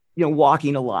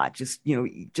 Walking a lot, just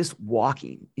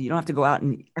walking. You don't have to go out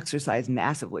and exercise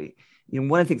massively.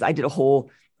 One of the things I did a whole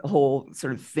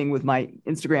sort of thing with my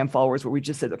Instagram followers where we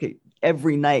just said, okay,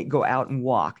 every night go out and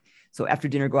walk. So after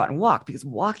dinner, go out and walk, because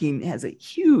walking has a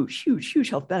huge, huge, huge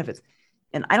health benefits.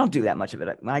 And I don't do that much of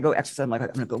it. When I go exercise, I'm like,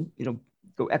 I'm going to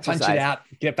go exercise. Punch it out,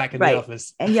 get back in the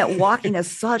office. And yet walking has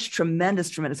such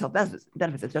tremendous health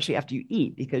benefits, especially after you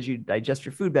eat, because you digest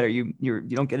your food better. You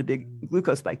don't get a big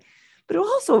glucose spike. But it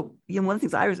also, one of the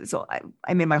things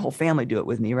I made my whole family do it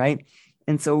with me, right?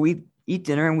 And so we'd eat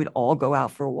dinner and we'd all go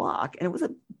out for a walk. And it was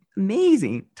an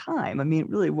amazing time. I mean, it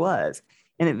really was.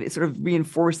 And it sort of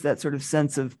reinforced that sort of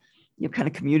sense of, kind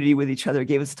of community with each other. It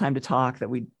gave us time to talk that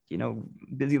we,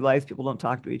 busy lives, people don't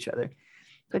talk to each other.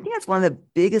 So I think that's one of the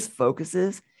biggest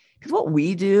focuses, because what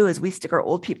we do is we stick our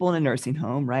old people in a nursing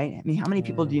home, right? I mean, how many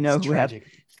people do you know who tragic.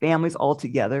 Have families all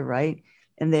together, right?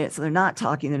 And so they're not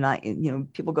talking, they're not,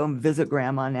 people go and visit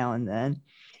grandma now and then.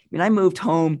 I mean, I moved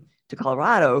home to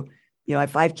Colorado, I have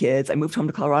 5 kids. I moved home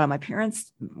to Colorado. My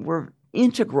parents were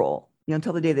integral,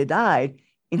 until the day they died,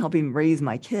 in helping raise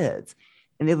my kids.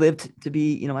 And they lived to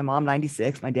be, my mom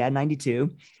 96, my dad 92.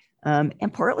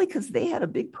 And partly because they had a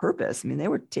big purpose. I mean, they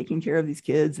were taking care of these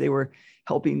kids. They were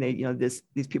helping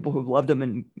these people who loved them.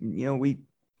 And, we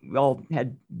all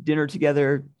had dinner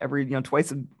together every,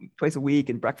 twice a week,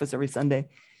 and breakfast every Sunday,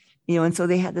 and so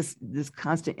they had this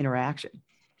constant interaction.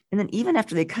 And then even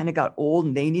after they kind of got old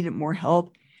and they needed more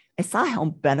help, I saw how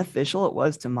beneficial it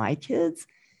was to my kids,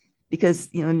 because,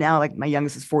 now like my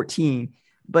youngest is 14,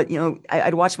 but,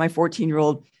 I'd watch my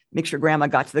 14-year-old make sure grandma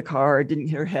got to the car, didn't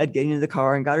hit her head getting into the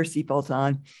car, and got her seatbelt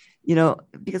on,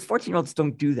 because 14-year-olds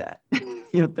don't do that.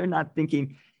 They're not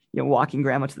thinking, walking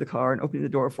grandma to the car and opening the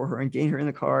door for her and getting her in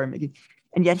the car and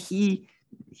yet he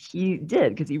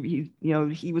did, because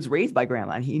he was raised by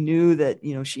grandma and he knew that,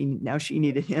 she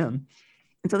needed him.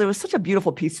 And so there was such a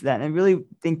beautiful piece to that. And I really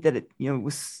think that it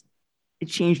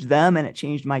changed them and it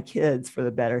changed my kids for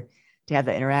the better to have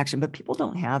that interaction, but people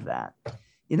don't have that,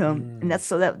 and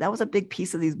that was a big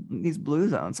piece of these blue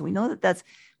zones. So we know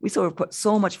we sort of put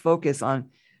so much focus on,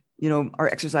 our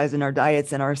exercise and our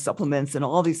diets and our supplements and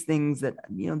all these things that,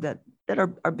 that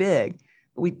are big.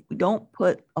 But we don't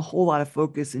put a whole lot of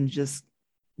focus in just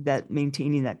that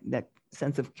maintaining that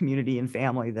sense of community and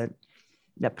family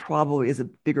that probably is a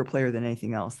bigger player than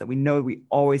anything else, that we know we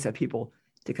always have people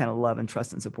to kind of love and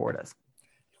trust and support us.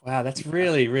 Wow, that's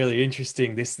really, really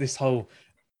interesting. This whole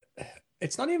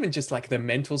it's not even just like the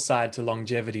mental side to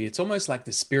longevity. It's almost like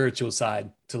the spiritual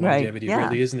side to Right. longevity, Yeah.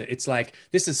 really, isn't it? It's like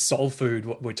this is soul food,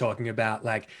 what we're talking about,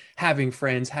 like having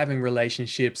friends, having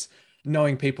relationships,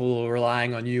 knowing people are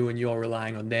relying on you and you're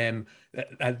relying on them.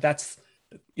 That's,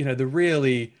 the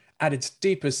really at its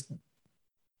deepest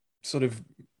sort of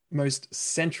most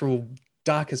central,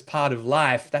 darkest part of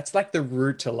life. That's like the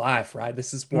root to life, right?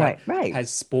 This is what Right. Right.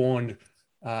 has spawned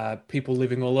people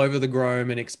living all over the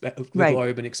Right.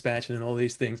 globe and expansion and all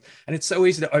these things. And it's so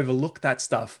easy to overlook that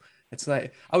stuff. It's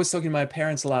like I was talking to my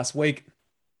parents last week.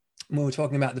 And we were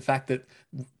talking about the fact that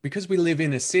because we live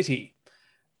in a city,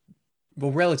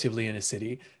 well, relatively in a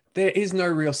city, there is no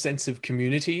real sense of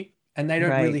community and they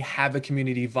don't really Right. have a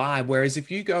community vibe. Whereas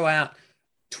if you go out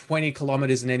 20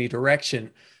 kilometers in any direction,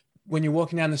 when you're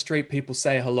walking down the street, people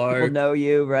say People hello, know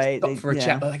you, right? stop They, for a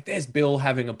chat. yeah. Like there's Bill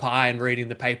having a pie and reading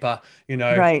the paper,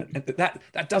 Right.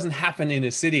 that doesn't happen in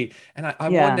a city. And I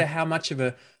wonder Yeah. how much of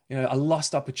a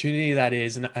lost opportunity that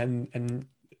is. And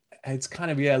it's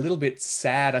kind of, yeah, a little bit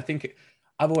sad. I think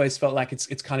I've always felt like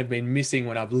it's kind of been missing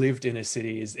when I've lived in a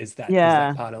city is that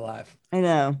Yeah. part of life. I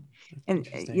know. And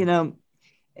Interesting.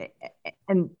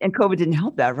 and COVID didn't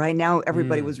help that. Right now,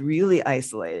 everybody Mm, was really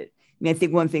isolated. I mean, I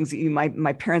think one of the things that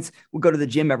my parents would go to the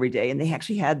gym every day, and they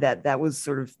actually had that was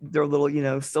sort of their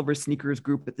little silver sneakers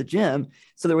group at the gym.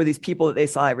 So there were these people that they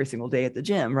saw every single day at the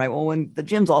gym, right? Well, when the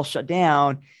gyms all shut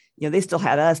down, they still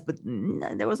had us, but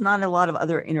there was not a lot of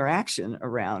other interaction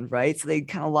around, right? So they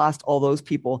kind of lost all those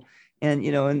people.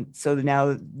 And so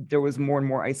now there was more and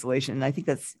more isolation. And I think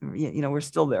that's, we're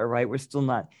still there, right? We're still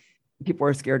not, people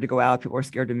are scared to go out. People are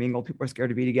scared to mingle. People are scared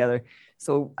to be together.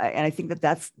 So, and I think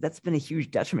that's been a huge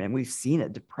detriment. And we've seen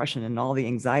it, depression and all the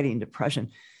anxiety and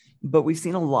depression. But we've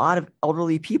seen a lot of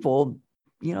elderly people,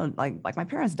 like my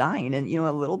parents dying. And,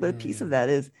 a little bit piece of mm, that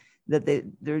is that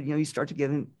they're, you start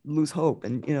to lose hope.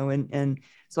 And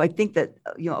so I think that,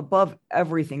 above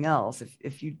everything else,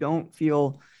 if you don't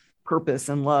feel purpose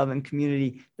and love and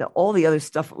community, that all the other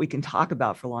stuff that we can talk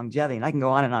about for longevity, and I can go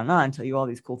on and on, tell you all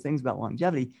these cool things about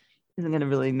longevity, isn't going to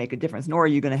really make a difference, nor are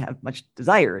you going to have much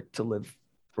desire to live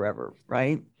forever,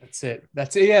 right? that's it.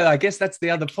 Yeah, I guess that's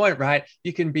the other point, right?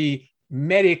 You can be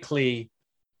medically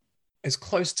as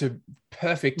close to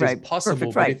perfect as Right. possible,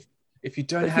 Perfect. but Right. if you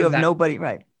don't But if you have have that nobody,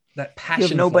 right. that If you have passion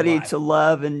for nobody life. to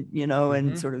love and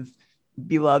Hmm. sort of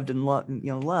be loved and love,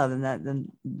 and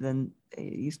then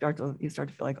you start to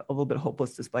feel like a little bit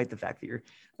hopeless, despite the fact that you're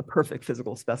a perfect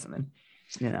physical specimen,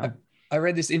 you I, know? I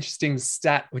read this interesting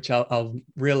stat, which I'll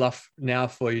reel off now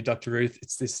for you, Dr. Ruth.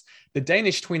 It's the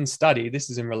Danish twin study. This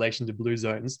is in relation to blue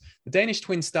zones. The Danish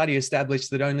twin study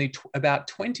established that only about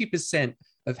 20%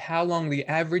 of how long the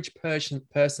average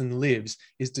person lives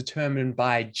is determined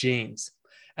by genes.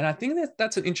 And I think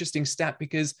that's an interesting stat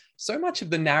because so much of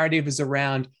the narrative is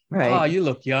around, oh, Right. you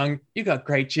look young, you got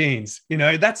great genes.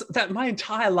 That my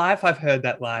entire life I've heard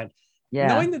that line. Yeah.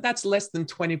 Knowing that that's less than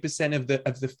 20% of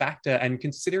the factor, and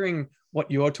considering what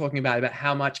you're talking about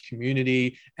how much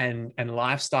community and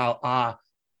lifestyle are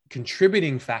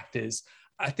contributing factors,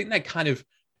 I think that kind of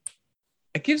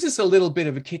it gives us a little bit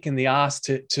of a kick in the ass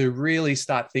to really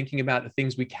start thinking about the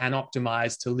things we can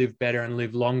optimize to live better and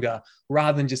live longer,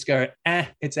 rather than just go,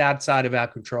 it's outside of our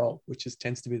control, which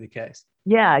tends to be the case.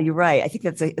 Yeah, you're right. I think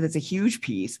that's a huge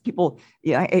piece. People,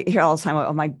 I hear all the time,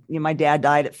 oh, my dad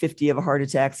died at 50 of a heart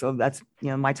attack, so that's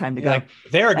my time to You're go. like,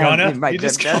 they're gonna, Right. you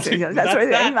just got to, That's that's right.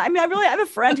 that. I mean, I have a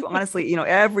friend who honestly,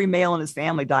 every male in his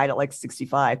family died at like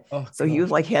 65. Oh So he was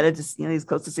gosh. like headed to, he's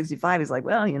close to 65. He's like,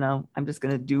 well, I'm just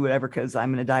going to do whatever because I'm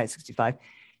going to die at 65.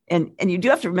 And you do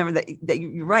have to remember that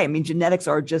you're right. I mean, genetics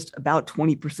are just about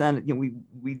 20%.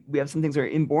 We have some things that are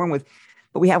inborn with,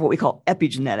 but we have what we call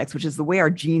epigenetics, which is the way our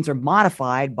genes are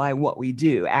modified by what we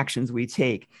do, actions we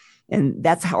take. And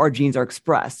that's how our genes are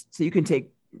expressed. So you can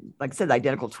take, like I said,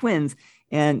 identical twins,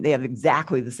 and they have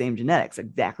exactly the same genetics,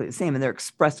 exactly the same, and they're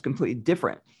expressed completely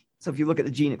different. So if you look at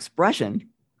the gene expression,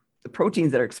 the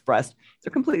proteins that are expressed,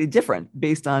 they're completely different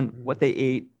based on what they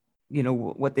ate,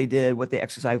 what they did, what they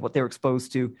exercised, what they were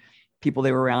exposed to, people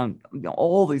they were around.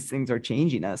 All these things are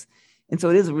changing us. And so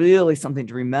it is really something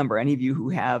to remember. Any of you who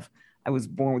have, I was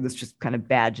born with this just kind of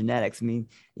bad genetics. I mean,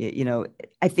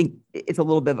 I think it's a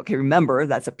little bit of, okay, remember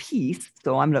that's a piece.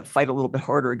 So I'm going to fight a little bit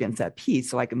harder against that piece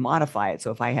so I can modify it.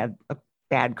 So if I have a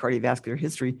bad cardiovascular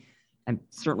history, I'm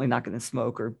certainly not going to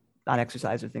smoke or not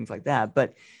exercise or things like that.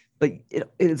 But it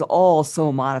is all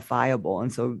so modifiable.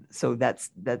 And so that's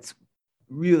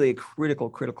really a critical,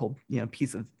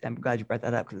 piece of, I'm glad you brought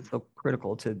that up because it's so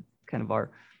critical to kind of our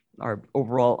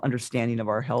overall understanding of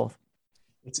our health.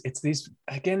 It's these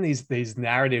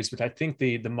narratives, which I think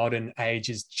the modern age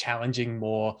is challenging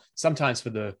more sometimes for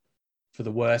the for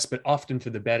the worse, but often for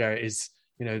the better, is,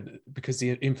 because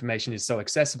the information is so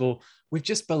accessible. We've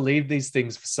just believed these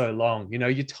things for so long.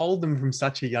 You told them from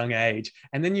such a young age,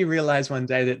 and then you realize one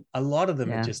day that a lot of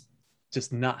them are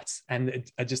just nuts and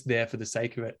are just there for the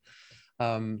sake of it.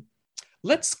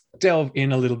 Let's delve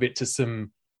in a little bit to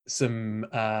some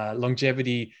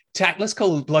longevity let's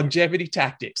call it longevity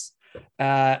tactics.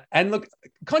 And look,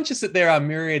 conscious that there are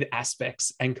myriad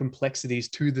aspects and complexities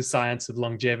to the science of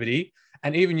longevity,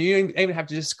 and you even have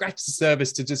to just scratch the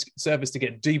surface to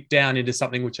get deep down into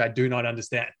something which I do not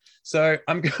understand. So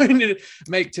I'm going to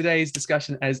make today's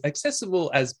discussion as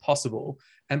accessible as possible.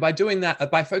 And by doing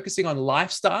that, by focusing on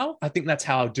lifestyle, I think that's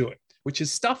how I'll do it, which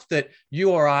is stuff that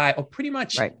you or I, or pretty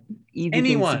much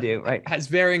anyone to do, has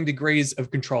varying degrees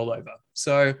of control over.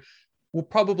 So we'll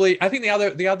probably, I think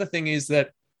the other thing is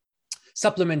that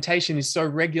supplementation is so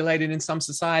regulated in some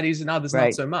societies and others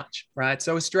not so much, right?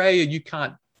 So Australia, you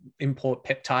can't import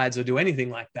peptides or do anything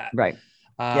like that. Right.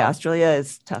 Australia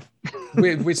is tough.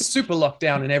 we're super locked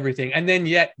down and everything. And then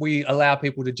yet we allow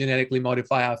people to genetically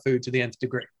modify our food to the nth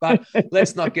degree. But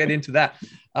let's not get into that.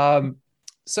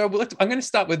 So I'm going to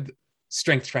start with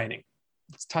strength training.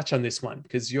 Let's touch on this one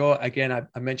because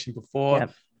I mentioned before,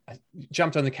 I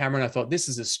jumped on the camera and I thought, this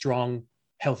is a strong,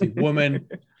 healthy woman.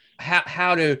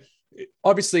 How to,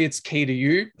 obviously it's key to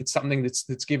you. It's something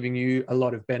that's giving you a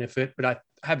lot of benefit, but I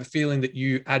have a feeling that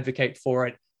you advocate for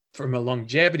it from a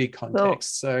longevity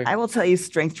context. So I will tell you,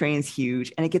 strength training is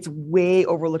huge and it gets way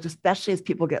overlooked, especially as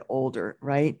people get older,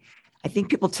 right? I think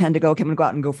people tend to go, okay, I'm going to go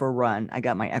out and go for a run. I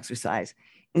got my exercise.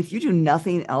 And if you do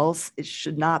nothing else, it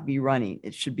should not be running.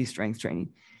 It should be strength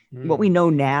training. What we know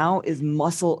now is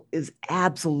muscle is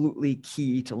absolutely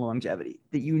key to longevity,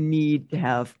 that you need to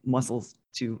have muscles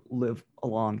to live a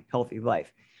long, healthy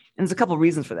life. And there's a couple of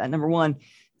reasons for that. Number one,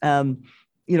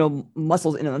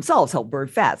 muscles in themselves help burn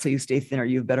fat. So you stay thinner,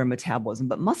 you have better metabolism.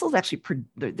 But muscles actually,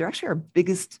 they're actually our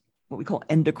biggest, what we call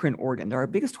endocrine organ. They're our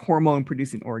biggest hormone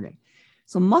producing organ.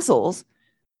 So muscles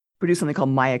produce something called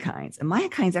myokines. And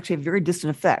myokines actually have very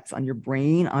distant effects on your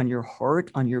brain, on your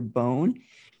heart, on your bone.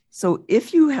 So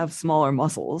if you have smaller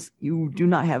muscles, you do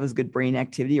not have as good brain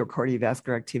activity or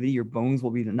cardiovascular activity. Your bones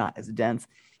will be not as dense.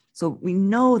 So we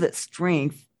know that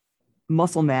strength,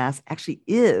 muscle mass actually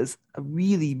is a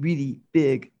really, really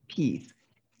big piece.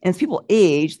 And as people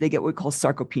age, they get what we call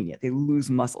sarcopenia. They lose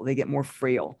muscle. They get more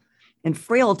frail. And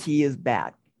frailty is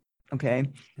bad. Okay.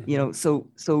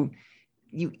 So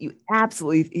you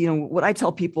absolutely, what I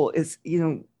tell people is,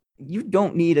 you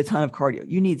don't need a ton of cardio.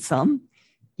 You need some,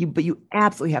 but you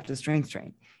absolutely have to strength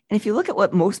train. And if you look at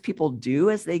what most people do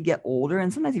as they get older,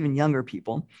 and sometimes even younger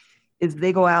people, is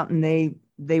they go out and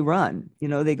they run,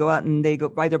 they go out and they go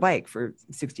ride their bike for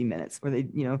 60 minutes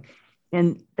or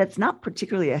and that's not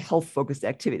particularly a health focused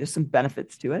activity. There's some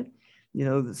benefits to it,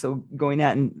 so going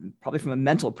out and probably from a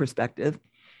mental perspective,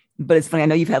 but it's funny. I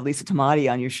know you've had Lisa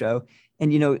Tamati on your show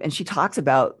and, and she talks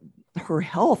about her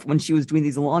health when she was doing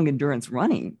these long endurance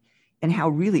running and how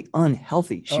really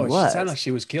unhealthy she was. She sounded like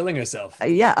she was killing herself.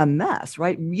 A mess,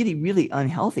 right? Really, really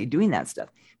unhealthy doing that stuff.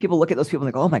 People look at those people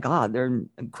and they go, oh my God, they're in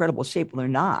incredible shape. Well, they're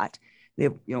not. They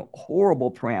have,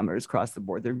 horrible parameters across the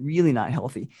board. They're really not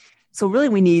healthy. So really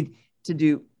we need to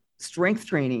do strength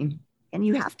training and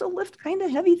you have to lift kind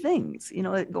of heavy things,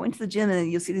 going to the gym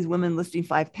and you'll see these women lifting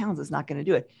 5 pounds. It's not going to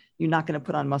do it. You're not going to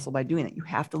put on muscle by doing it. You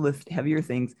have to lift heavier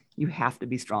things. You have to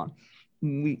be strong.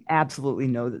 We absolutely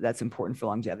know that that's important for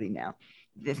longevity now.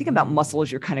 Think about muscle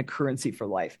as your kind of currency for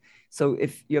life. So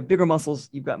if you have bigger muscles,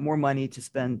 you've got more money to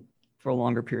spend for a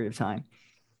longer period of time.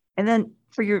 And then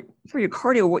for your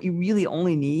cardio, what you really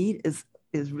only need is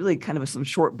really kind of some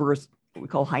short bursts, what we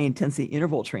call high intensity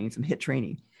interval training, some HIIT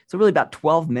training. So really about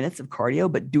 12 minutes of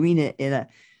cardio, but doing it in a,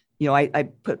 I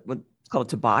put what's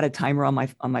called a Tabata timer on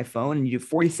my phone, and you do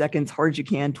 40 seconds hard as you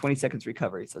can, 20 seconds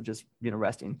recovery. So just,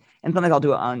 resting. And sometimes I'll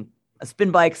do it on a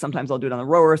spin bike. Sometimes I'll do it on the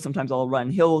rower. Sometimes I'll run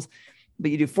hills, but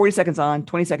you do 40 seconds on,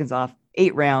 20 seconds off,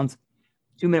 8 rounds,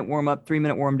 2-minute warm up,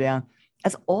 3-minute warm down.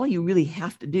 That's all you really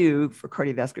have to do for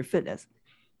cardiovascular fitness.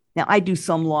 Now, I do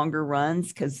some longer runs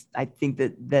because I think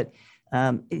that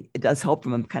it does help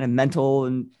from a kind of mental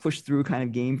and push through kind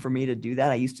of game for me to do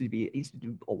that. I used to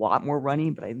do a lot more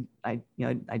running, but I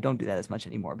don't do that as much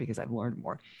anymore because I've learned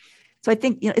more. So I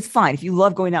think, it's fine. If you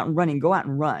love going out and running, go out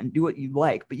and run, do what you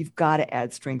like, but you've got to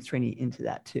add strength training into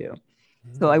that too.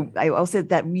 So I'll say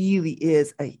that really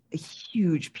is a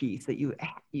huge piece that you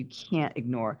can't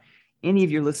ignore. Any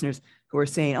of your listeners who are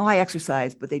saying, oh, I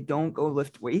exercise, but they don't go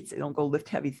lift weights, they don't go lift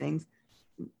heavy things,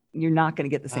 you're not going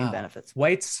to get the same benefits.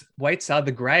 Weights are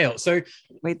the grail. So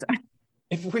if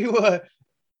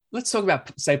let's talk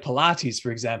about, say, Pilates,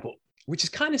 for example, which is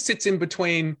kind of sits in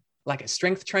between like a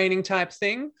strength training type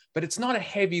thing, but it's not a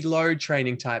heavy load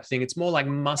training type thing. It's more like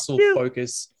muscle do.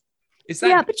 focus. Is that?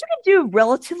 Yeah, but you can do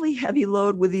relatively heavy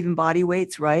load with even body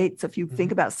weights, right? So if you think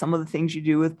Mhm. about some of the things you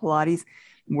do with Pilates,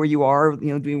 where you are,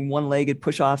 doing one-legged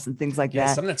push-offs and things like Yeah,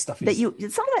 that, some of that stuff that is. you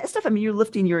some of that stuff. I mean, you're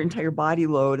lifting your entire body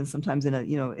load, and sometimes in a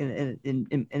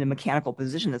in a mechanical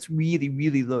position that's really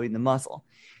really loading the muscle.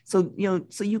 So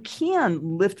so you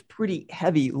can lift pretty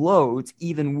heavy loads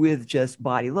even with just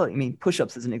body load. I mean,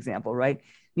 push-ups is an example, right?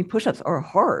 I mean, push-ups are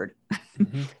hard.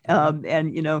 Mhm,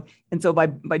 mhm. And so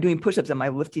by doing push-ups, am I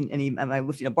lifting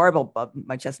a barbell above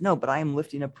my chest? No, but I am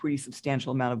lifting a pretty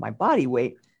substantial amount of my body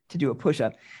weight to do a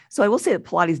push-up. So I will say that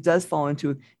Pilates does fall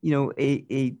into,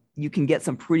 you can get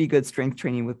some pretty good strength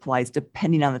training with Pilates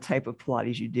depending on the type of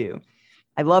Pilates you do.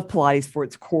 I love Pilates for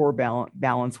its core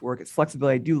balance work, its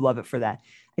flexibility. I do love it for that.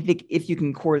 I think if you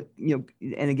can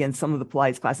and again, some of the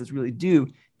Pilates classes really do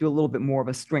a little bit more of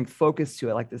a strength focus to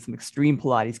it, like this some extreme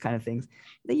Pilates kind of things,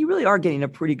 that you really are getting a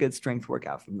pretty good strength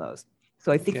workout from those.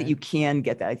 So I think that you can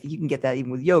get that. I think you can get that even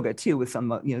with yoga too, with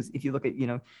some, if you look at,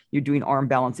 you're doing arm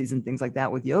balances and things like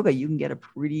that with yoga, you can get a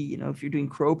pretty, if you're doing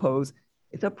crow pose,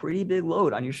 it's a pretty big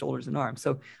load on your shoulders and arms.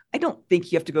 So I don't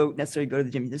think you have to necessarily go to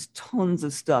the gym. There's tons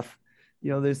of stuff.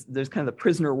 There's kind of the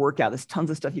prisoner workout. There's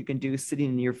tons of stuff you can do sitting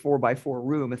in your 4x4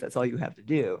 room if that's all you have to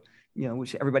do,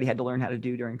 which everybody had to learn how to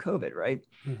do during COVID, right?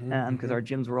 Because our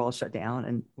gyms were all shut down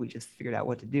and we just figured out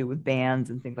what to do with bands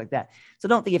and things like that. So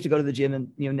don't think you have to go to the gym and,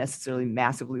 necessarily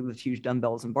massively lift huge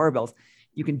dumbbells and barbells.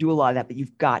 You can do a lot of that, but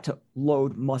you've got to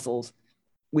load muscles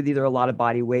with either a lot of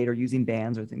body weight or using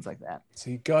bands or things like that.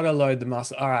 So you got to load the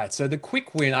muscle. All right. So the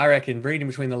quick win, I reckon, reading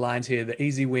between the lines here, the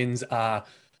easy wins are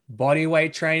body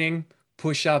weight training,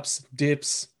 push-ups,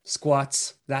 dips,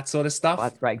 squats, that sort of Well, stuff.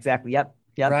 that's right. Exactly. Yep.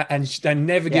 Yep. Right. And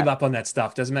never give Yep. up on that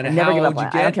stuff. Doesn't matter And never how give up old on you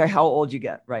it. I don't get. care how old you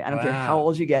get, right? I don't care how Wow.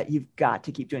 old you get. You've got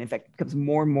to keep doing it. In fact, it becomes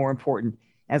more and more important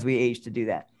as we age to do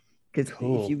that. Because if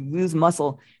Cool. you lose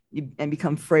muscle and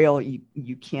become frail,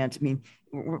 you can't. I mean,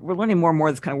 we're learning more and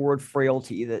more this kind of word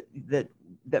frailty,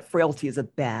 that frailty is a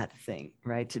bad thing,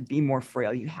 right? To be more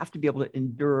frail, you have to be able to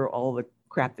endure all the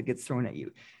crap that gets thrown at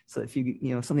you. So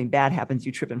if something bad happens,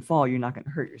 you trip and fall, you're not going to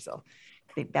hurt yourself.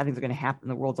 I think bad things are going to happen.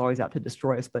 The world's always out to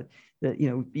destroy us, but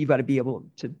you've got to be able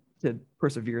to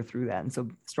persevere through that. And so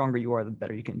the stronger you are, the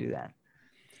better you can do that.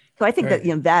 So I think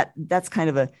that's kind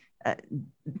of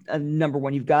a number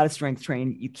one. You've got to strength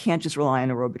train. You can't just rely on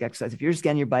aerobic exercise. If you're just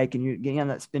getting your bike and you're getting on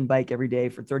that spin bike every day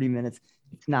for 30 minutes,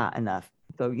 it's not enough.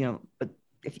 So, but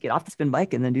if you get off the spin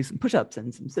bike and then do some push-ups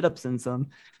and some sit-ups and some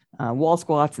wall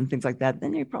squats and things like that,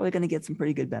 then you're probably going to get some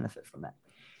pretty good benefit from that.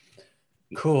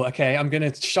 Cool. Okay. I'm going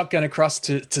to shotgun across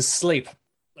to sleep.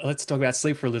 Let's talk about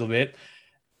sleep for a little bit.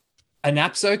 A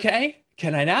nap's okay?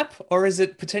 Can I nap? Or is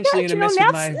it potentially going to mess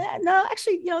naps, with my... No,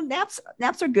 actually,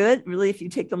 naps are good. Really, if you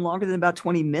take them longer than about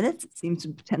 20 minutes, it seems to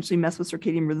potentially mess with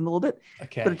circadian rhythm a little bit.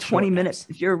 Okay, but a 20 minute,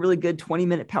 if you're a really good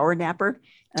 20-minute power napper,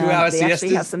 2 hours they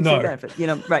actually have some no benefit.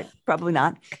 Right? Probably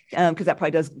not, because that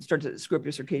probably does start to screw up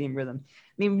your circadian rhythm.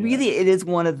 I mean, really, it is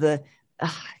one of the,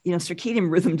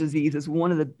 circadian rhythm disease is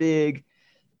one of the big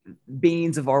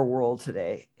banes of our world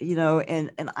today.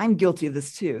 And I'm guilty of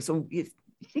this too. So if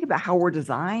you think about how we're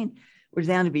designed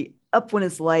to be up when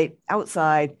it's light,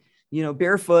 outside,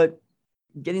 barefoot,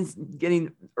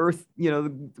 getting earth,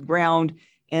 the ground,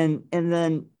 and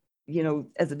then,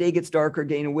 as the day gets darker,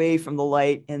 getting away from the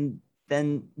light, and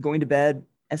then going to bed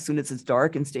as soon as it's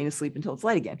dark and staying asleep until it's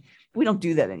light again. We don't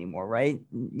do that anymore, right?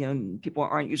 People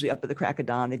aren't usually up at the crack of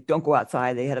dawn. They don't go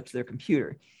outside. They head up to their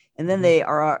computer, and then they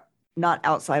are not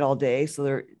outside all day, so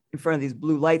they're in front of these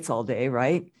blue lights all day,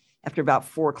 right? After about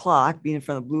 4 o'clock, being in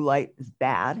front of blue light is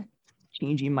bad,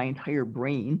 changing my entire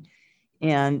brain.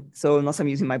 And so unless I'm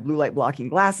using my blue light blocking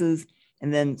glasses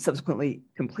and then subsequently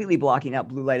completely blocking out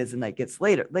blue light as the night gets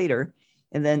later,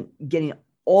 and then getting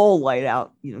all light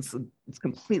out, so it's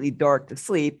completely dark to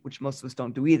sleep, which most of us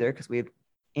don't do either because we have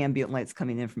ambient lights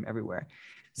coming in from everywhere.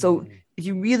 So if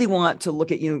you really want to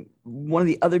look at, one of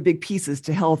the other big pieces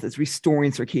to health is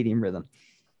restoring circadian rhythm,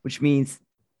 which means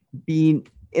being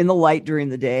in the light during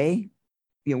the day,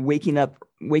 waking up,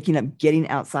 getting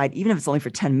outside, even if it's only for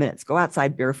 10 minutes, go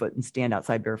outside barefoot and stand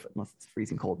outside barefoot, unless it's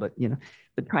freezing cold, but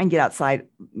try and get outside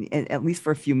at least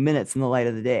for a few minutes in the light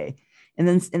of the day. And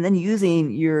then using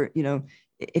your,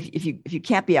 if you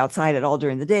can't be outside at all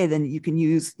during the day, then you can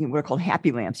use what are called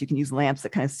happy lamps. You can use lamps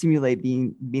that kind of simulate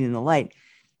being in the light.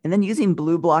 And then using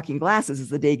blue blocking glasses as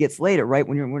the day gets later, right?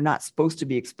 When we're not supposed to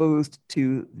be exposed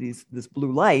to this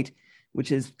blue light,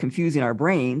 which is confusing our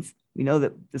brains. We know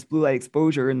that this blue light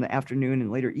exposure in the afternoon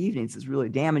and later evenings is really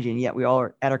damaging, yet we all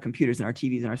are at our computers and our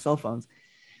TVs and our cell phones.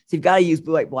 So you've got to use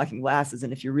blue light blocking glasses.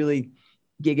 And if you really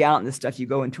gig out in this stuff, you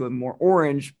go into a more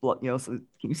orange, so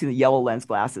you see the yellow lens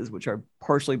glasses, which are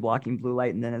partially blocking blue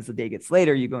light. And then as the day gets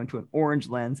later, you go into an orange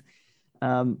lens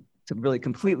to really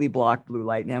completely block blue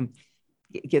light. Now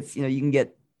it gets, you can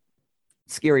get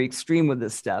scary extreme with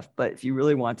this stuff, but if you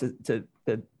really want to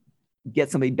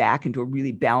get somebody back into a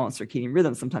really balanced circadian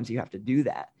rhythm, sometimes you have to do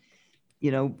that.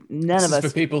 None this of us,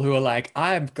 for people who are like,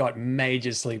 I've got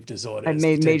major sleep disorders. I've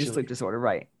made major sleep disorder,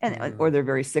 right? And or they're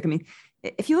very sick. I mean,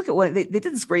 if you look at what they did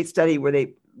this great study where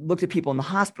they looked at people in the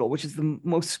hospital, which is the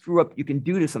most screw up you can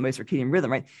do to somebody's circadian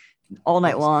rhythm, right? All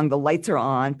night long, the lights are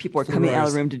on, people are coming out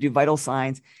of the room to do vital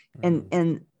signs,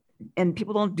 and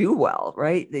people don't do well,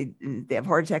 right? They have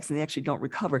heart attacks and they actually don't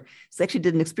recover. So they actually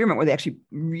did an experiment where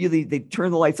they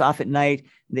turned the lights off at night.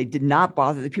 They did not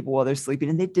bother the people while they're sleeping,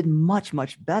 and they did much,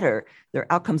 much better. Their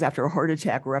outcomes after a heart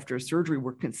attack or after a surgery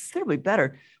were considerably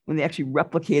better when they actually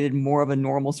replicated more of a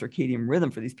normal circadian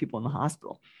rhythm for these people in the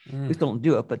hospital. We still don't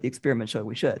do it, but the experiment showed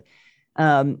we should.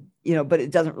 But it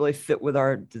doesn't really fit with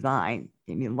our design.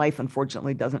 I mean, life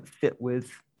unfortunately doesn't fit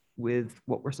with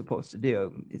what we're supposed to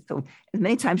do. So as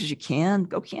many times as you can,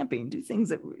 go camping, do things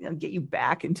that get you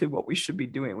back into what we should be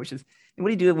doing, which is, what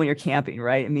do you do when you're camping,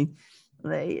 right? I mean,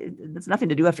 there's nothing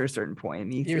to do after a certain point. I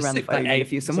mean, you sit around the fire, you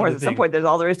get some more. At some point, there's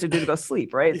all there is to do to go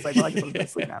sleep, right? It's like, well, I guess I'll go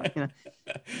sleep now.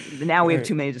 Now we have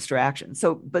too many distractions.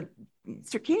 So, but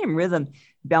circadian rhythm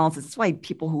balances. That's why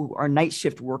people who are night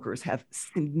shift workers have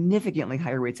significantly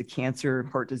higher rates of cancer,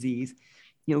 heart disease,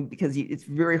 because it's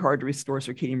very hard to restore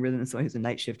circadian rhythm in somebody who's a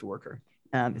night shift worker.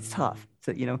 It's tough.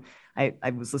 So,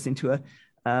 I was listening to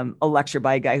a lecture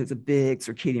by a guy who's a big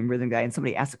circadian rhythm guy, and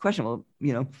somebody asked the question, well,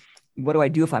 what do I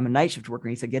do if I'm a night shift worker?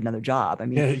 And he said, get another job. I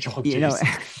mean,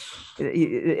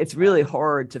 it's really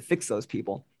hard to fix those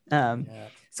people.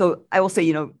 So I will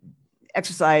say,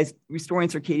 exercise, restoring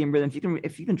circadian rhythm.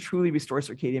 If you can truly restore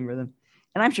circadian rhythm,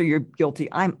 and I'm sure you're guilty.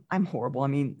 I'm horrible. I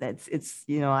mean,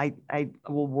 I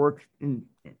will work and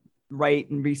write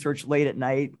and research late at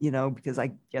night, because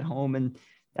I get home and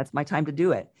that's my time to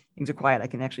do it. Things are quiet. I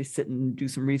can actually sit and do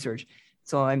some research.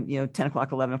 So I'm, 10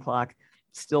 o'clock, 11 o'clock,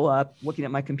 still up looking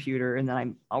at my computer. And then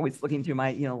I'm always looking through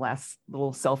my, last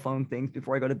little cell phone things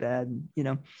before I go to bed,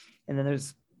 and then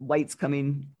there's lights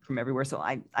coming from everywhere. So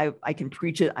I can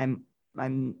preach it. I'm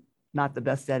not the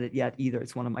best at it yet either.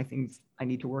 It's one of my things I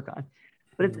need to work on.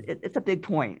 But it's a big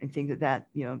point. I think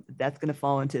that's going to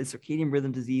fall into circadian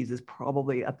rhythm disease is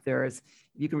probably up there. As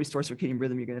if you can restore circadian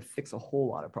rhythm, you're going to fix a whole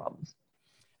lot of problems.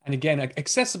 And again,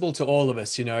 accessible to all of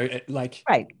us,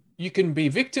 right. You can be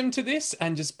victim to this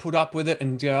and just put up with it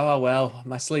and go, oh, well,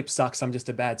 my sleep sucks, I'm just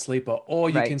a bad sleeper.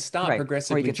 Or you can start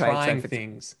progressively trying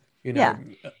things, Yeah.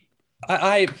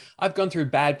 I've gone through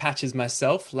bad patches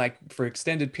myself, like for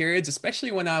extended periods,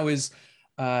 especially when I was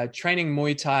training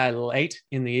Muay Thai late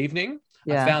in the evening.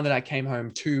 I found that I came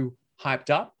home too hyped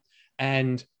up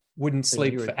and wouldn't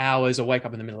sleep for hours or wake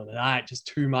up in the middle of the night, just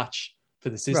too much for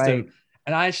the system. Right.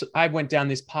 And I went down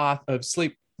this path of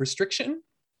sleep restriction.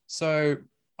 So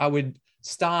I would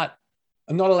I'm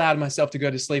not allowed myself to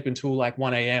go to sleep until like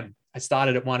 1 a.m. I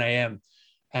started at 1 a.m.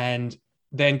 and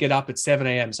then get up at 7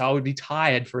 a.m. So I would be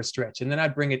tired for a stretch. And then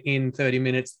I'd bring it in 30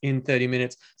 minutes.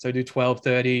 So do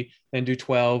 12:30, then do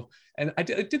 12. And I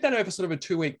did that over sort of a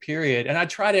 2-week period. And I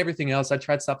tried everything else. I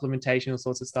tried supplementation, all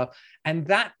sorts of stuff. And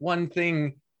that one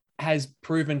thing has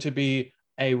proven to be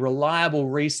a reliable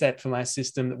reset for my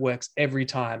system that works every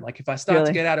time. Like if I start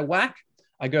to get out of whack,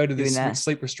 I go to this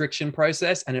sleep restriction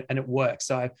process and it works.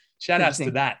 So shout outs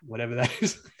to that, whatever that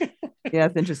is. Yeah,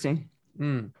 it's interesting.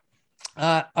 I'm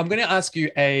going to ask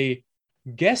you a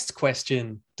guest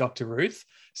question, Dr. Ruth.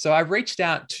 So I reached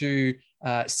out to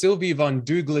Sylvie von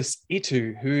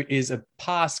Douglas-Itu, who is a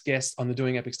past guest on the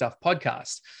Doing Epic Stuff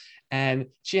podcast. And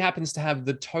she happens to have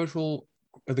the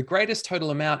greatest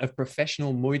total amount of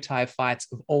professional Muay Thai fights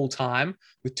of all time,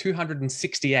 with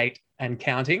 268 and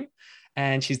counting.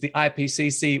 And she's the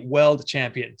IPCC world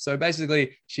champion. So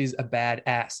basically, she's a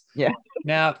badass. Yeah.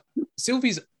 Now,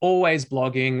 Sylvie's always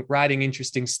blogging, writing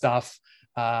interesting stuff.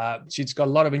 She's got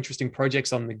a lot of interesting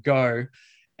projects on the go.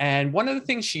 And one of the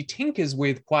things she tinkers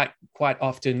with quite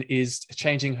often is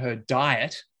changing her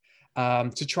diet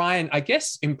to try and, I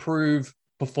guess, improve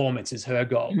performance is her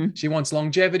goal. Mm-hmm. She wants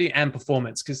longevity and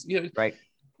performance because, right.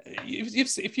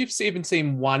 If you've even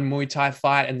seen one Muay Thai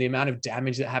fight and the amount of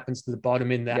damage that happens to the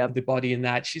bottom in that, the body in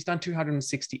that, she's done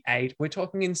 268. We're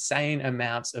talking insane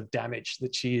amounts of damage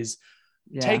that she is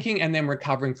taking and then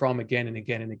recovering from again and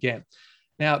again and again.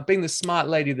 Now, being the smart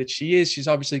lady that she is, she's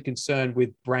obviously concerned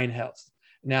with brain health.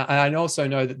 Now, I also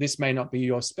know that this may not be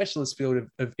your specialist field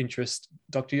of interest,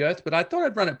 Dr. Yurth, but I thought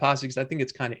I'd run it past you because I think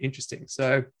it's kind of interesting.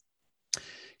 So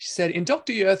She said, in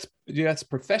Dr. Yurth's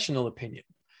professional opinion,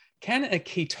 can a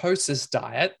ketosis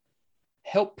diet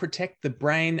help protect the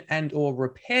brain and or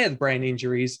repair the brain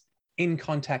injuries in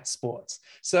contact sports?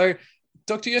 So,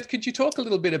 Dr. Yurth, could you talk a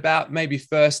little bit about maybe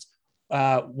first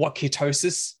what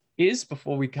ketosis is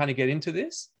before we kind of get into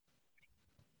this?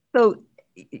 So,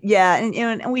 yeah,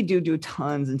 and we do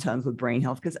tons and tons with brain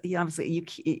health because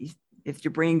obviously if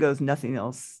your brain goes, nothing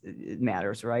else it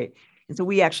matters, right? And so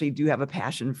we actually do have a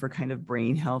passion for kind of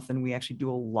brain health, and we actually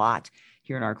do a lot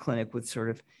here in our clinic with sort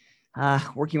of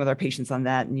working with our patients on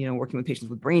that, and working with patients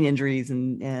with brain injuries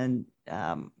and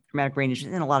traumatic brain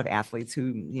injuries, and a lot of athletes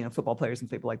who football players and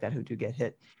people like that who do get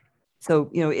hit. So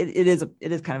it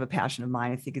is kind of a passion of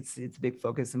mine. I think it's a big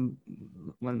focus. And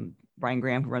when Brian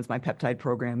Graham, who runs my peptide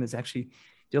program, is actually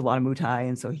did a lot of Muay Thai,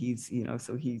 and so he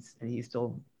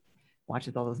still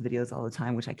watches all those videos all the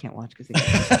time, which I can't watch because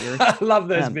I love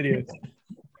those videos.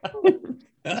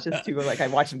 It's just too like I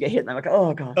watch them get hit, and I'm like,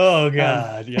 oh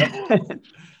god, yeah.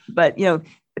 But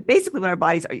basically, when our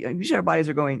bodies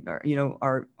are going,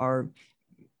 are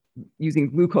using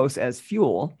glucose as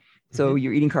fuel. So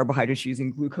you're eating carbohydrates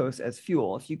using glucose as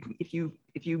fuel. If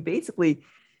you basically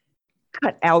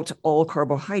cut out all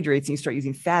carbohydrates and you start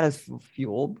using fat as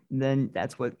fuel, then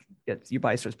that's what your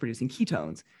body starts producing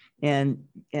ketones. And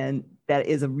that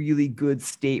is a really good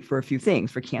state for a few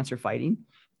things. For cancer fighting,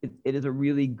 it is a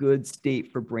really good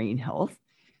state for brain health.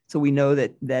 So we know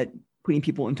that putting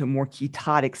people into a more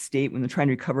ketotic state when they're trying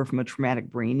to recover from a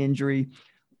traumatic brain injury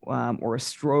or a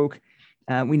stroke.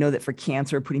 We know that for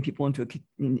cancer, putting people into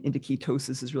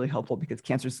ketosis is really helpful because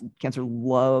cancer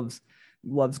loves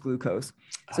glucose.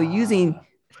 So using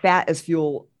fat as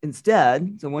fuel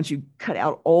instead. So once you cut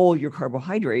out all your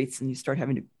carbohydrates and you start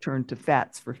having to turn to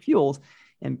fats for fuels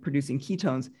and producing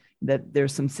ketones, that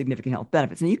there's some significant health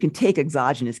benefits. And you can take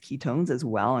exogenous ketones as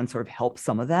well and sort of help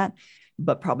some of that,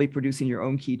 but probably producing your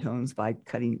own ketones by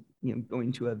cutting,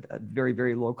 going to a very,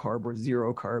 very low carb or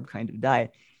zero carb kind of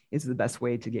diet is the best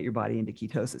way to get your body into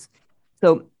ketosis.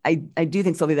 So I do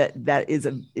think, Sylvia, that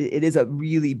it is a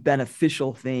really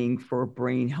beneficial thing for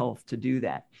brain health to do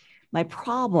that. My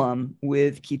problem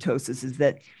with ketosis is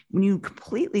that when you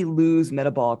completely lose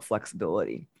metabolic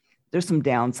flexibility, there's some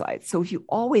downsides. So if you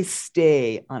always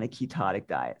stay on a ketotic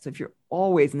diet, so if you're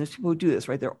always, and there's people who do this,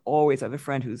 right? They're always, I have a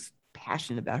friend who's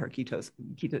passionate about her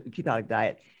ketotic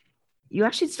diet. You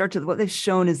actually what they've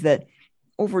shown is that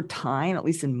over time, at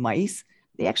least in mice,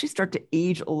 they actually start to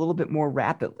age a little bit more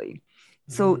rapidly.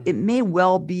 So it may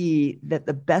well be that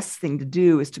the best thing to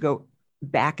do is to go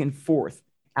back and forth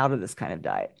out of this kind of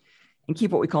diet and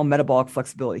keep what we call metabolic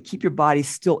flexibility. Keep your body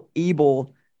still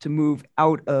able to move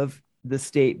out of the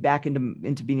state back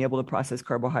into being able to process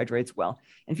carbohydrates well.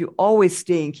 And if you always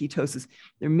stay in ketosis,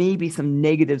 there may be some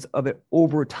negatives of it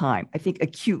over time. I think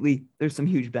acutely, there's some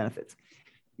huge benefits.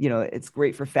 It's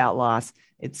great for fat loss.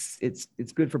 It's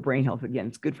good for brain health. Again,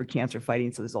 it's good for cancer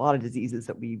fighting. So there's a lot of diseases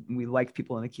that we like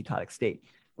people in a ketotic state.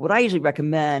 What I usually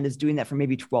recommend is doing that for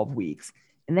maybe 12 weeks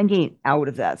and then getting out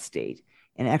of that state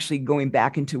and actually going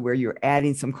back into where you're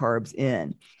adding some carbs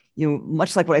in.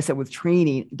 Much like what I said with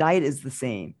training, diet is the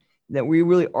same, that we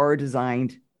really are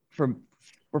designed for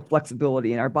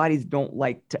flexibility, and our bodies don't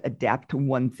like to adapt to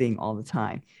one thing all the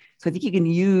time. So I think you can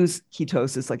use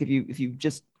ketosis, like if you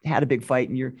just had a big fight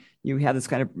and you have this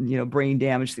kind of brain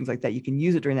damage, things like that, you can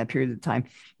use it during that period of time.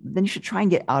 Then you should try and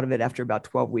get out of it after about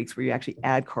 12 weeks, where you actually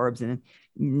add carbs in,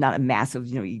 not a massive,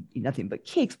 eat nothing but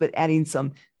cakes, but adding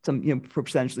some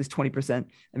percentage, at least 20% of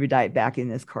your diet back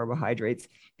in as carbohydrates,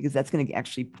 because that's going to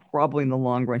actually probably in the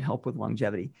long run help with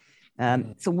longevity.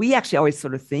 So we actually always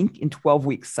sort of think in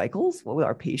 12-week cycles with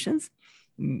our patients.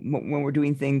 When we're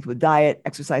doing things with diet,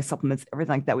 exercise, supplements,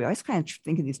 everything like that, we always kind of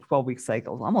think in these 12-week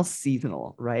cycles, almost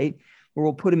seasonal, right? Where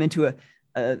we'll put them into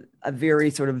a very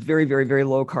sort of very, very, very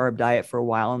low carb diet for a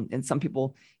while. And some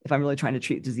people, if I'm really trying to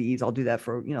treat disease, I'll do that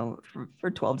for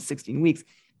 12 to 16 weeks.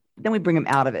 Then we bring them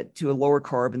out of it to a lower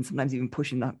carb, and sometimes even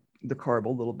pushing the carb a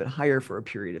little bit higher for a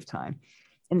period of time.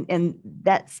 And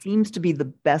that seems to be the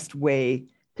best way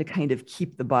to kind of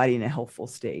keep the body in a healthful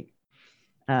state.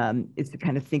 Is to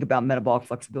kind of think about metabolic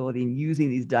flexibility and using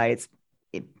these diets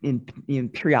in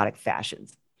periodic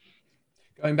fashions.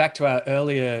 Going back to our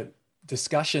earlier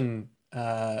discussion,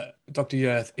 Dr.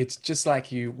 Yurth, it's just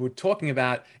like you were talking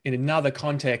about in another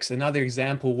context, another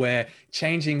example where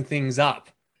changing things up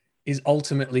is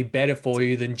ultimately better for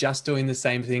you than just doing the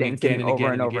same thing again and over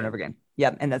again and over and over again.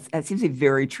 Yeah, and that seems to be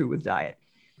very true with diet.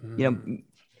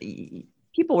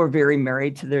 People are very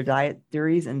married to their diet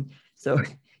theories, and so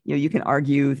you can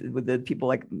argue with the people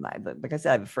like I said,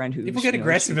 I have a friend who people get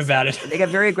aggressive about it. They get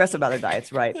very aggressive about their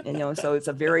diets, right? And so it's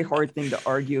a very hard thing to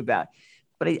argue about.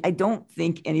 but I don't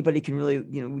think anybody can really,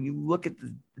 when you look at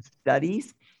the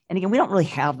studies, and again, we don't really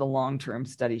have the long-term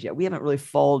studies yet. We haven't really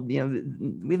followed, we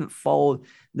haven't followed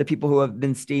the people who have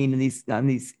been staying in these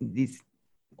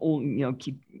old,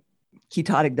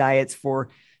 ketotic diets for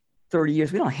 30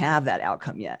 years. We don't have that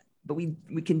outcome yet, but we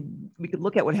could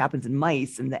look at what happens in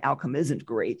mice, and the outcome isn't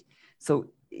great.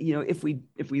 So, if we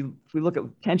look at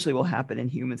what potentially will happen in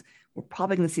humans, we're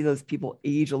probably going to see those people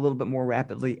age a little bit more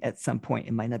rapidly at some point.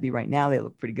 It might not be right now. They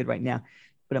look pretty good right now,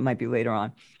 but it might be later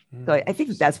on. So I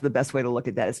think that's the best way to look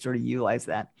at that, is sort of utilize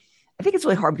that. I think it's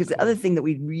really hard because the other thing that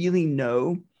we really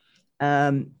know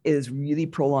is really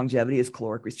pro-longevity is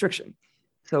caloric restriction.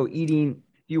 So eating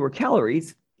fewer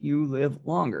calories, you live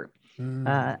longer.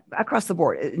 Across the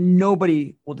board,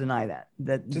 nobody will deny that.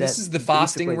 So this is the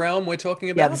fasting realm we're talking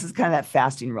about? Yeah, this is kind of that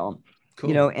fasting realm.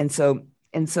 Cool.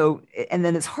 And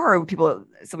then it's hard.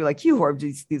 Somebody like you who are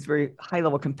these very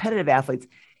high-level competitive athletes,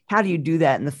 how do you do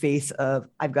that in the face of,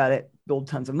 I've got to build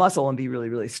tons of muscle and be really,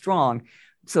 really strong?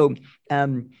 So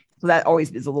that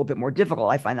always is a little bit more difficult.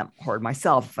 I find that hard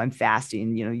myself. If I'm fasting,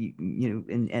 and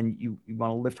you want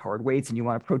to lift hard weights and you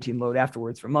want a protein load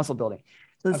afterwards for muscle building.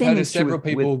 So I've heard several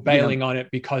people bailing on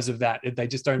it because of that. They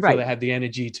just don't feel they have the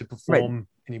energy to perform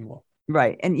anymore.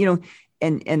 Right.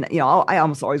 I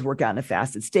almost always work out in a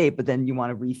fasted state, but then you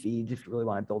want to refeed if you really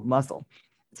want to build muscle.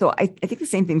 So I think the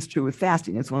same thing's true with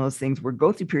fasting. It's one of those things where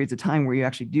go through periods of time where you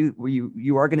actually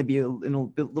you are going to be in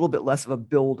a little bit less of a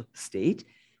build state,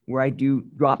 where I do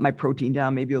drop my protein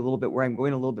down, maybe a little bit, where I'm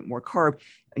going a little bit more carb,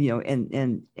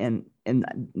 and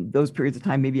those periods of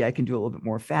time, maybe I can do a little bit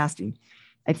more fasting.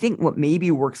 I think what maybe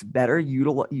works better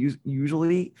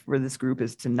usually for this group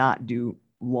is to not do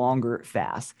longer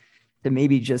fasts, to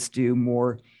maybe just do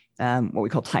more what we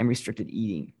call time restricted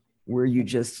eating, where you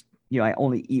just, I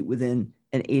only eat within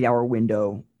an 8-hour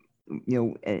window,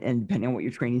 and depending on what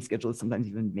your training schedule is, sometimes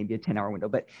even maybe a 10-hour window,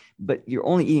 but you're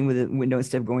only eating within a window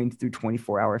instead of going through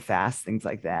 24-hour fasts, things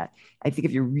like that. I think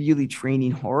if you're really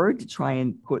training hard, to try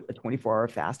and put a 24-hour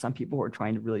fast on people who are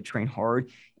trying to really train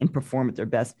hard and perform at their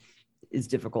best is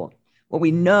difficult. What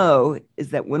we know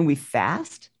is that when we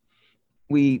fast,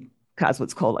 we cause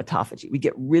what's called autophagy. We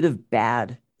get rid of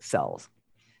bad cells.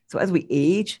 So as we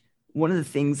age, one of the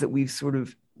things that we've sort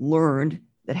of learned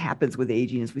that happens with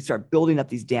aging is we start building up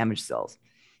these damaged cells.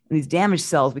 And these damaged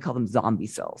cells, we call them zombie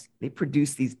cells. They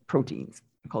produce these proteins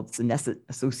called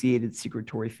senescent-associated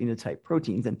secretory phenotype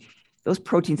proteins. And those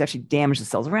proteins actually damage the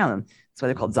cells around them. That's why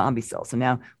they're called zombie cells. So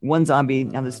now one zombie,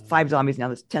 now there's 5 zombies, now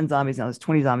there's 10 zombies, now there's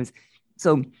 20 zombies.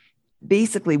 So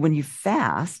basically, when you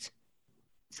fast,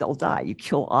 cells die. You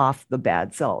kill off the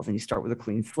bad cells and you start with a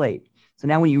clean slate. So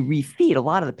now when you refeed, a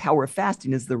lot of the power of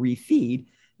fasting is the refeed.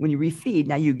 When you refeed,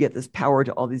 now you get this power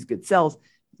to all these good cells.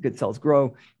 Good cells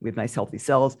grow. We have nice, healthy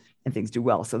cells, and things do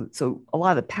well. So a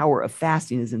lot of the power of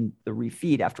fasting is in the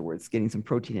refeed afterwards, getting some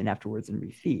protein in afterwards and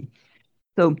refeed.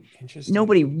 So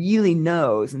nobody really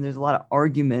knows, and there's a lot of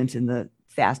argument in the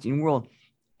fasting world.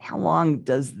 How long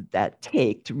does that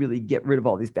take to really get rid of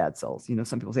all these bad cells?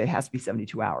 Some people say it has to be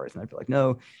 72 hours. And I feel like,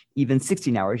 no, even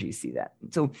 16 hours, you see that.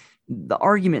 So the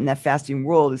argument in that fasting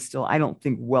world is still, I don't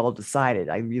think, well decided.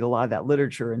 I read a lot of that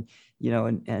literature, and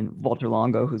Walter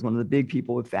Longo, who's one of the big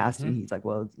people with fasting, he's like,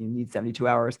 well, you need 72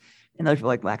 hours. And I feel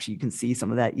like, well, actually, you can see some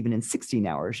of that even in 16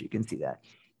 hours, you can see that.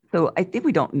 So I think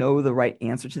we don't know the right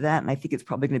answer to that. And I think it's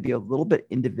probably going to be a little bit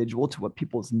individual to what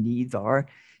people's needs are.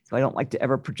 So I don't like to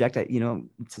ever project that,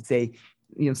 to say,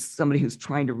 somebody who's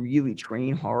trying to really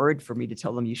train hard, for me to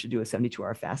tell them you should do a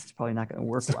 72-hour fast, it's probably not going to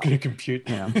work. It's not going to compute.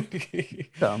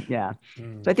 So, yeah.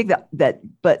 So I think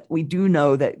but we do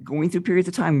know that going through periods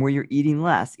of time where you're eating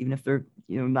less, even if they're,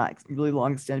 not really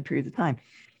long extended periods of time,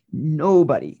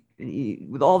 nobody,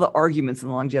 with all the arguments in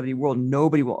the longevity world,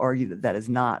 nobody will argue that that is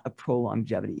not a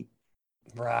pro-longevity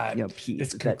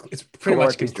piece. It's pretty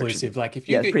much conclusive. Like if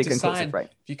you can decide, if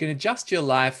you can adjust your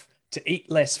life to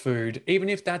eat less food, even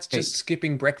if that's just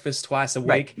skipping breakfast twice a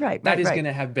week, that is going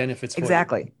to have benefits for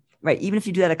you. Right. Even if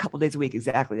you do that a couple of days a week, which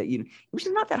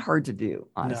is not that hard to do,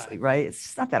 honestly, right? It's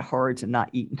just not that hard to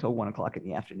not eat until 1:00 in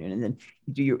the afternoon, and then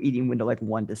you do your eating window like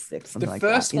 1 to 6, something like that.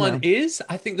 The first one is,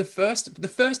 I think the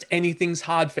first anything's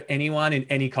hard for anyone in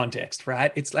any context,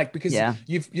 right? It's like, because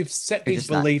you've set these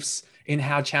beliefs in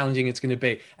how challenging it's going to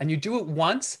be, and you do it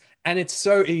once, and it's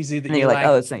so easy that you're like,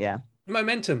 oh, it's not,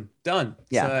 momentum done.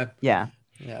 Yeah,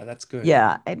 that's good.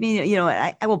 Yeah, I mean,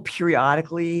 I will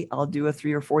periodically, I'll do a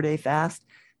 3 or 4 day fast,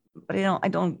 but I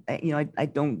don't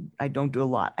do a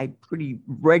lot. I pretty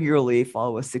regularly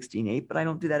follow a 16/8, but I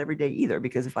don't do that every day either,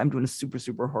 because if I'm doing a super,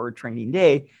 super hard training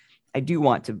day, I do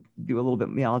want to do a little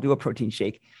bit, I'll do a protein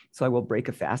shake. So I will break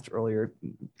a fast earlier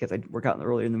because I work out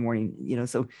earlier in the morning,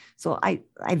 so I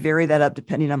vary that up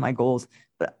depending on my goals.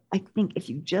 But I think if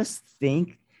you just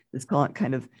think, let's call it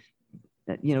kind of,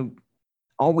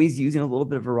 always using a little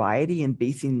bit of variety and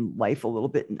basing life a little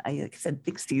bit. And like I said,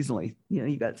 think seasonally,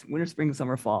 you got winter, spring,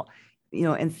 summer, fall,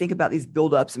 and think about these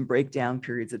buildups and breakdown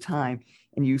periods of time,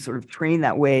 and you sort of train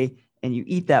that way and you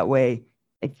eat that way.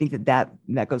 I think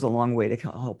that goes a long way to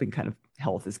helping kind of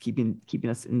health, is keeping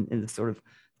us in this sort of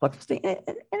flexible state.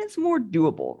 And it's more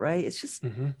doable, right? It's just,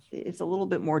 it's a little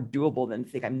bit more doable than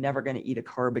think I'm never going to eat a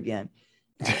carb again.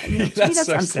 To me, that's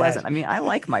so unpleasant. Sad. I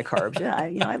like my carbs. Yeah,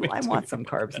 I want some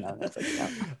carbs now. That's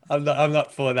I'm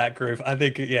not for that group. I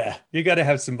think, you got to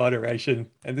have some moderation,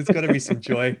 and there's got to be some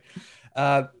joy.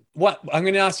 What I'm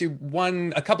going to ask you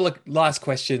a couple of last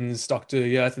questions, Dr.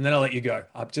 Yurth, and then I'll let you go.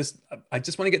 I just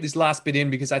want to get this last bit in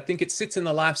because I think it sits in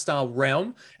the lifestyle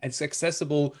realm and it's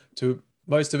accessible to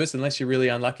most of us, unless you're really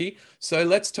unlucky. So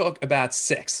let's talk about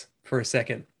sex for a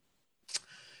second.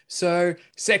 So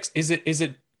sex, is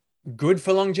it good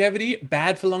for longevity,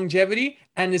 bad for longevity?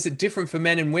 And is it different for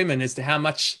men and women as to how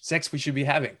much sex we should be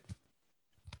having?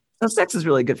 So sex is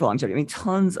really good for longevity.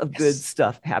 Tons of good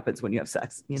stuff happens when you have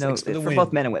sex, for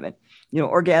both men and women.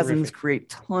 Orgasms Terrific. Create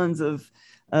tons of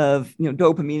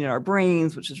dopamine in our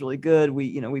brains, which is really good.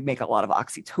 We make a lot of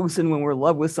oxytocin when we're in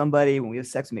love with somebody. When we have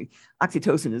sex,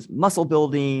 oxytocin is muscle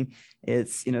building.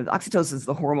 It's, oxytocin is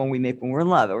the hormone we make when we're in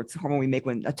love, or it's the hormone we make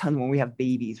when we have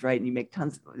babies, right? And you make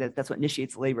tons, that's what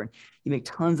initiates labor. And you make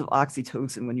tons of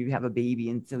oxytocin when you have a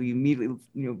baby. And so you immediately,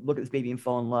 look at this baby and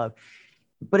fall in love.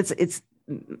 But it's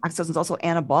oxytocin is also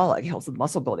anabolic. It helps with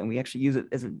muscle building. We actually use it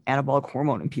as an anabolic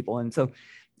hormone in people. And so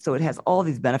it has all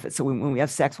these benefits. So when we have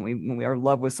sex, when we are in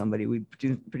love with somebody, we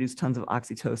produce tons of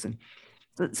oxytocin.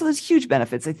 So there's huge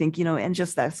benefits, I think, and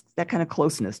just that kind of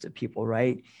closeness to people,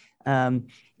 right?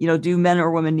 Do men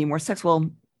or women need more sex?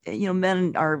 Well,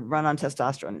 men are run on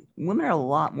testosterone. Women are a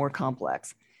lot more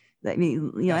complex. I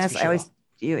always,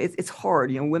 it's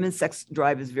hard. Women's sex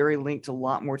drive is very linked a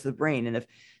lot more to the brain. And if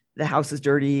the house is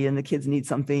dirty and the kids need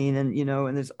something, and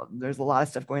and there's a lot of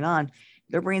stuff going on,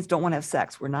 their brains don't want to have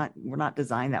sex. We're not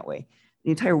designed that way.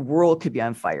 The entire world could be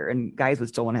on fire and guys would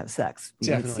still want to have sex.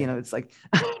 Definitely. It's like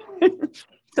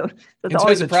so in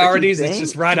terms of priorities, it's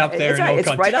just right up there. It's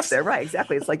right up there, right?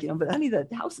 Exactly. It's like, but honey, the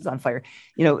house is on fire.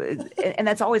 And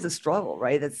that's always a struggle,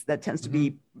 right? That tends to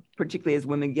be, particularly as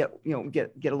women get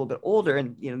a little bit older,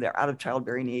 and they're out of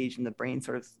childbearing age, and the brain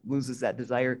sort of loses that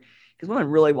desire. Because women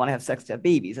really want to have sex to have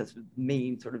babies. That's the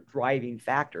main sort of driving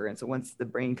factor. And so once the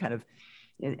brain kind of,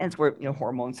 and it's where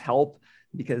hormones help,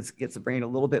 because it gets the brain a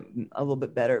little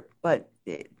bit better. But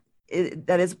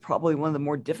that is probably one of the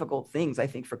more difficult things, I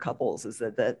think, for couples, is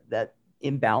that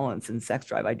imbalance in sex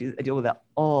drive. I deal with that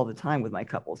all the time with my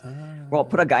couples. Well, I'll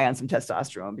put a guy on some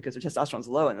testosterone because their testosterone's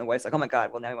low, and the wife's like, oh my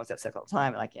God, well, now he wants to have sex all the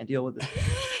time and I can't deal with this.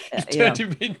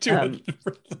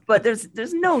 But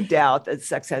there's no doubt that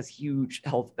sex has huge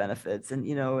health benefits and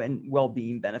and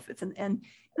well-being benefits. And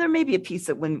there may be a piece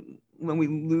that when we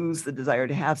lose the desire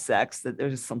to have sex, that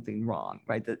there's something wrong,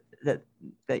 right? That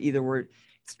either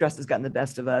stress has gotten the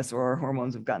best of us, or our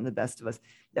hormones have gotten the best of us,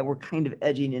 that we're kind of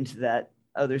edging into that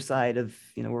other side of,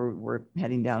 we're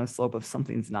heading down a slope of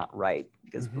something's not right,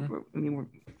 because we're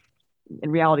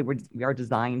in reality, we are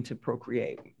designed to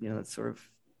procreate. That's sort of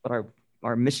what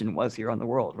our mission was here on the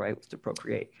world, right? Was to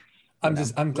procreate. I'm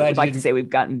glad. I'd like to say we've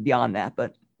gotten beyond that,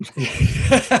 but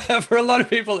for a lot of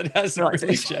people, it hasn't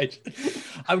really changed.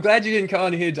 I'm glad you didn't come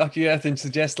on here, Dr. Yurth, and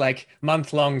suggest like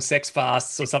month-long sex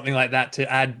fasts or something like that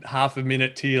to add half a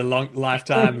minute to your long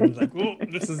lifetime. And like, oh,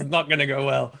 this is not going to go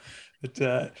well. But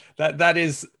that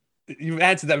is, you've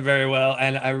answered that very well.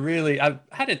 And I've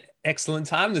had an excellent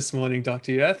time this morning,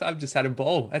 Dr. Yurth. I've just had a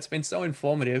ball. That's been so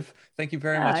informative. Thank you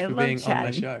very much for being on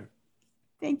my show.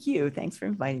 Thank you. Thanks for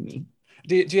inviting me.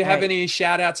 Do you have any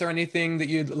shout outs or anything that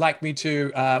you'd like me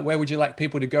to, where would you like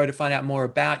people to go to find out more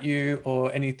about you,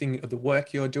 or anything of the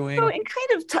work you're doing? So, and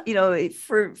kind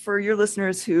of, for your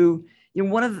listeners who,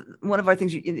 one of our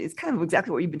things is kind of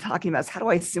exactly what you've been talking about, is how do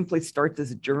I simply start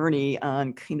this journey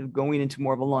on kind of going into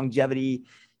more of a longevity,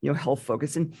 health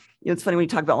focus. And, it's funny when you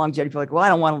talk about longevity, people are like, well, I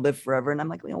don't want to live forever. And I'm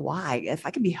like, why? If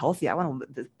I can be healthy, I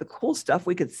want to, the cool stuff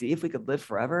we could see if we could live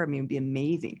forever. It'd be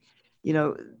amazing.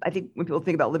 I think when people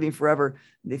think about living forever,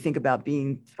 they think about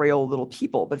being frail little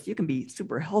people. But if you can be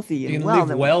super healthy and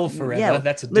live well forever,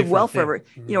 that's a different live well thing. Forever,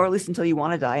 or at least until you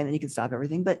want to die, and then you can stop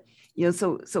everything. But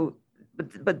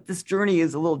but this journey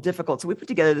is a little difficult. So we put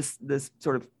together this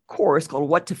sort of course called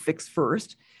What to Fix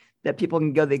First, that people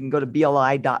can go. They can go to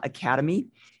bli.academy.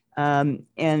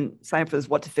 and sign up for this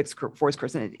What to Fix Force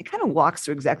course. And it kind of walks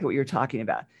through exactly what you're talking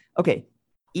about. Okay,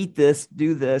 eat this,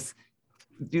 do these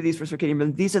for circadian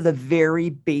rhythm. These are the very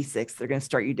basics. They're going to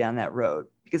start you down that road,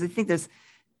 because I think there's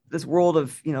this world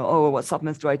of, what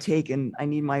supplements do I take? And I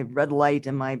need my red light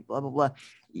and my blah, blah, blah,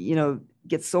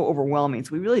 gets so overwhelming.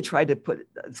 So we really tried to put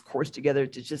this course together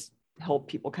to just help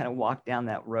people kind of walk down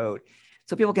that road.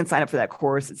 So people can sign up for that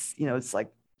course. It's, it's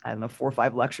like, I don't know, 4 or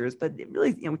 5 lectures, but it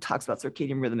really, talks about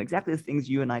circadian rhythm, exactly the things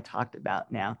you and I talked about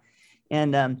now.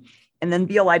 And then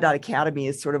BLI.academy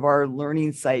is sort of our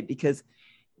learning site, because,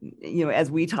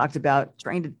 as we talked about,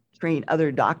 trying to train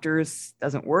other doctors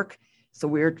doesn't work. So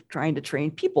we're trying to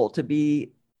train people to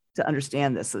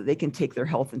understand this, so that they can take their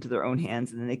health into their own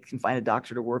hands, and then they can find a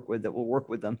doctor to work with that will work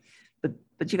with them.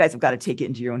 But you guys have got to take it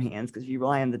into your own hands, because if you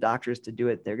rely on the doctors to do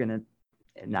it, they're going to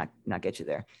not get you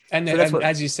there. And, so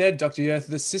as you said, Dr. Yurth,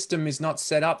 the system is not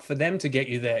set up for them to get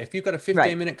you there. If you've got a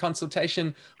 15-minute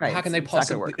consultation, how can they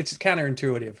possibly? It's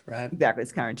counterintuitive, right? Exactly,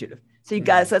 it's counterintuitive. So you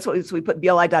guys, so we put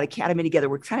BLI.academy together.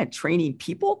 We're kind of training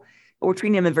people, but we're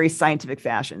training them in a very scientific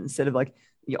fashion, instead of like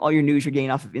all your news you're getting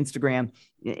off of Instagram.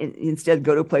 Instead,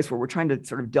 go to a place where we're trying to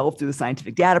sort of delve through the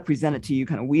scientific data, present it to you,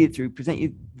 kind of weed it through, present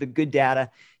you the good data,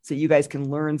 so you guys can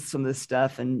learn some of this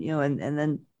stuff, and and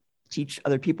then teach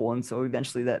other people. And so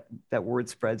eventually that word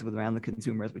spreads around the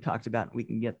consumer, as we talked about, and we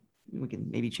can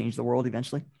maybe change the world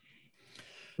eventually.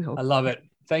 We hope. I love it.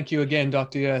 Thank you again,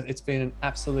 Dr. Yurth. It's been an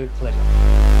absolute pleasure.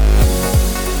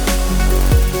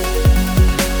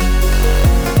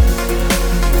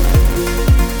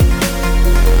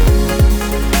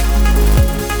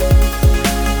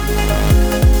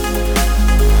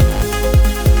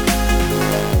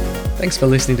 Thanks for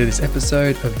listening to this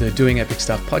episode of the Doing Epic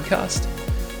Stuff podcast.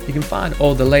 You can find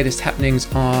all the latest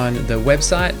happenings on the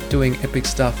website,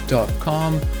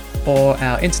 doingepicstuff.com, or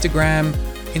our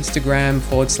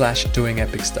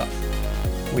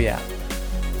Instagram.com/doingepicstuff. We out.